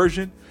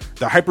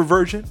hyper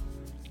version,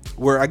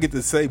 where I get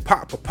to say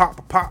pop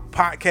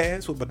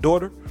podcast with my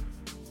daughter.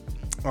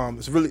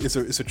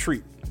 It's a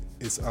treat.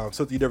 It's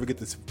something you never get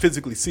to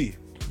physically see.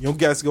 You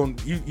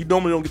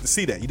normally don't get to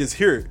see that. You just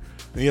hear it,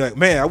 and you're like,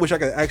 man, I wish I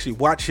could actually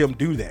watch him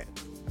do that.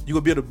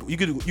 You're gonna be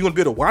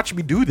able to watch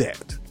me do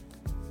that.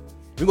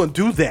 We're gonna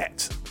do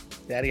that.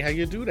 Daddy, how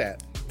you do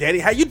that? Daddy,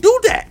 how you do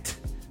that?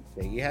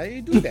 Daddy, how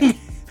you do that?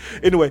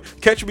 Anyway,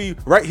 catch me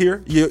right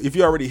here. If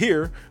you're already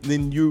here,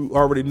 then you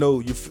already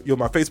know you're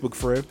my Facebook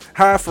friend.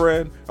 Hi,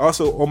 friend.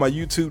 Also on my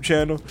YouTube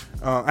channel.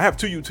 I have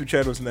 2 YouTube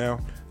channels now.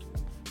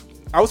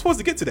 I was supposed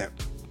to get to that.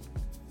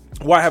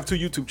 Why I have 2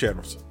 YouTube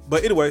channels.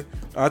 But anyway,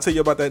 I'll tell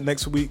you about that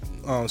next week.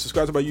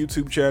 Subscribe to my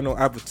YouTube channel.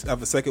 I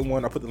have a second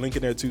one. I'll put the link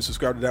in there too.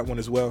 Subscribe to that one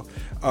as well.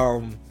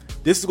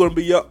 This is going to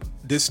be up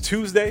this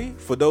Tuesday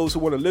for those who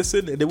want to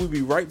listen, and then we'll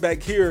be right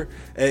back here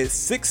at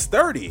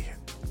 6:30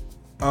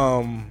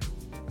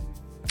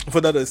 for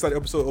another exciting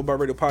episode of my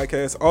radio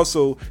podcast.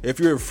 Also,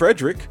 if you're in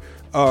Frederick,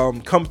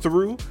 come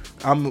through.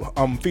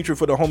 I'm featured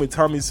for the homie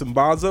Tommy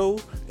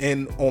Simbazo,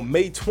 and on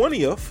May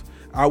 20th,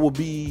 I will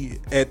be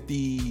at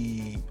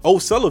the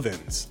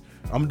O'Sullivans.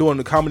 I'm doing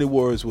the Comedy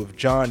Wars with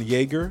John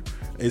Yeager.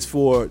 It's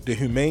for the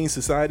Humane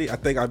Society. I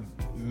think I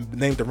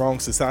named the wrong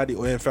society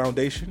or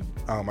foundation.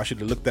 I should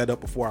have looked that up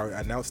before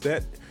I announced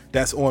that.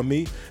 That's on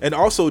me. And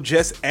also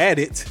just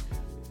added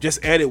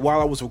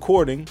while I was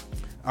recording,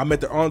 I'm at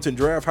the Arlington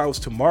Draft House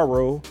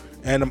tomorrow,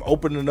 and I'm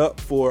opening up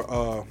for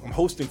I'm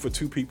hosting for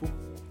 2 people.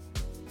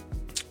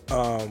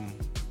 I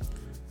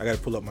gotta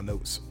pull up my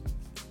notes.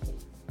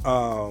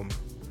 I'm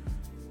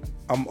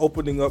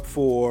opening up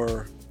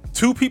for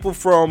 2 people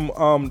from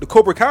the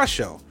Cobra Kai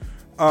show,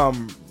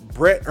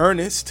 Brett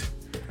Ernest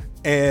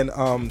and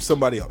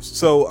somebody else.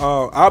 So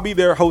I'll be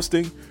there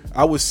hosting.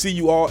 I will see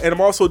you all, and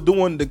I'm also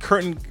doing the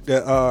current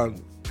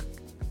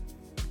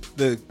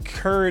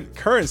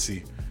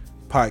currency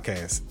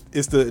podcast.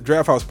 It's the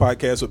Draft House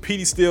podcast with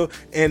Petey Steele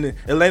and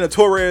Elena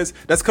Torres.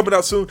 That's coming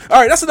out soon. All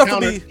right, that's enough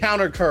for me.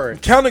 Counter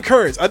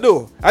Currents. I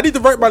know. I need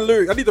to write my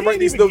lyrics. I need to write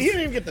these notes. You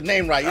didn't even get the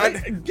name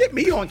right. Get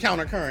me on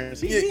Counter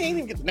Currents. He ain't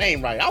even get the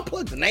name right. I'll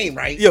plug the name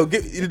right. Yo,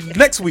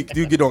 next week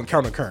you get on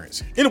Counter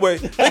Currents. Anyway,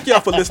 thank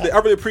y'all for listening. I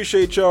really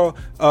appreciate y'all.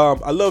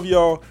 I love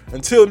y'all.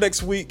 Until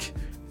next week,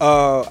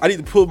 I need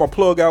to pull my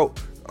plug out.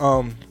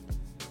 I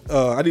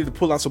need to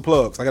pull out some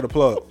plugs. I got a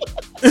plug.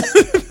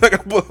 I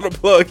got to pull out a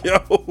plug,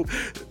 yo.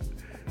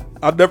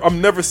 I'm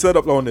never set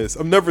up on this.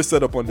 Here we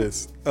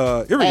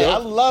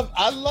go.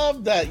 I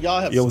love that y'all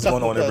have. Yo, what's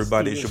going on,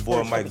 everybody? It's your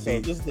boy Mike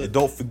B. And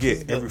don't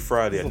forget, every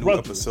Friday a new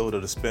episode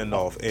of the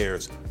Spinoff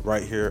airs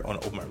right here on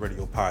the Open Mic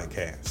Radio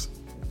podcast.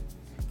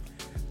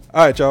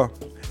 All right, y'all.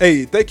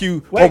 Hey, thank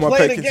you. Wait,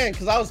 play it again,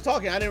 because I was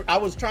talking. I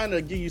was trying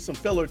to give you some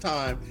filler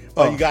time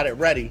while you got it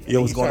ready.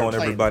 Yo, what's going on,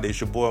 everybody?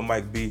 It's your boy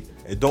Mike B.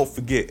 And don't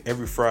forget,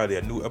 every Friday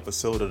a new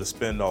episode of the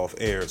Spinoff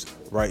airs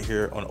right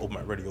here on the Open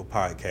Mic Radio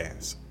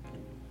podcast.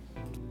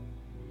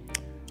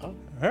 Oh.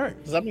 All right.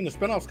 Does that mean the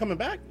spinoff's coming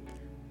back?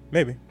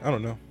 Maybe. I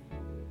don't know.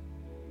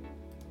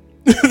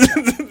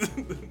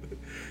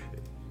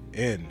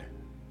 End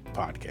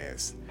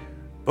podcast.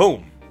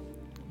 Boom.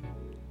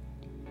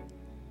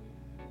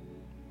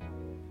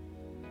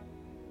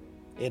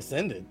 It's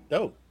ended.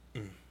 Dope.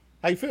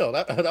 How you feel?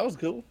 That was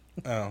cool.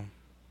 I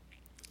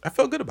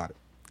felt good about it.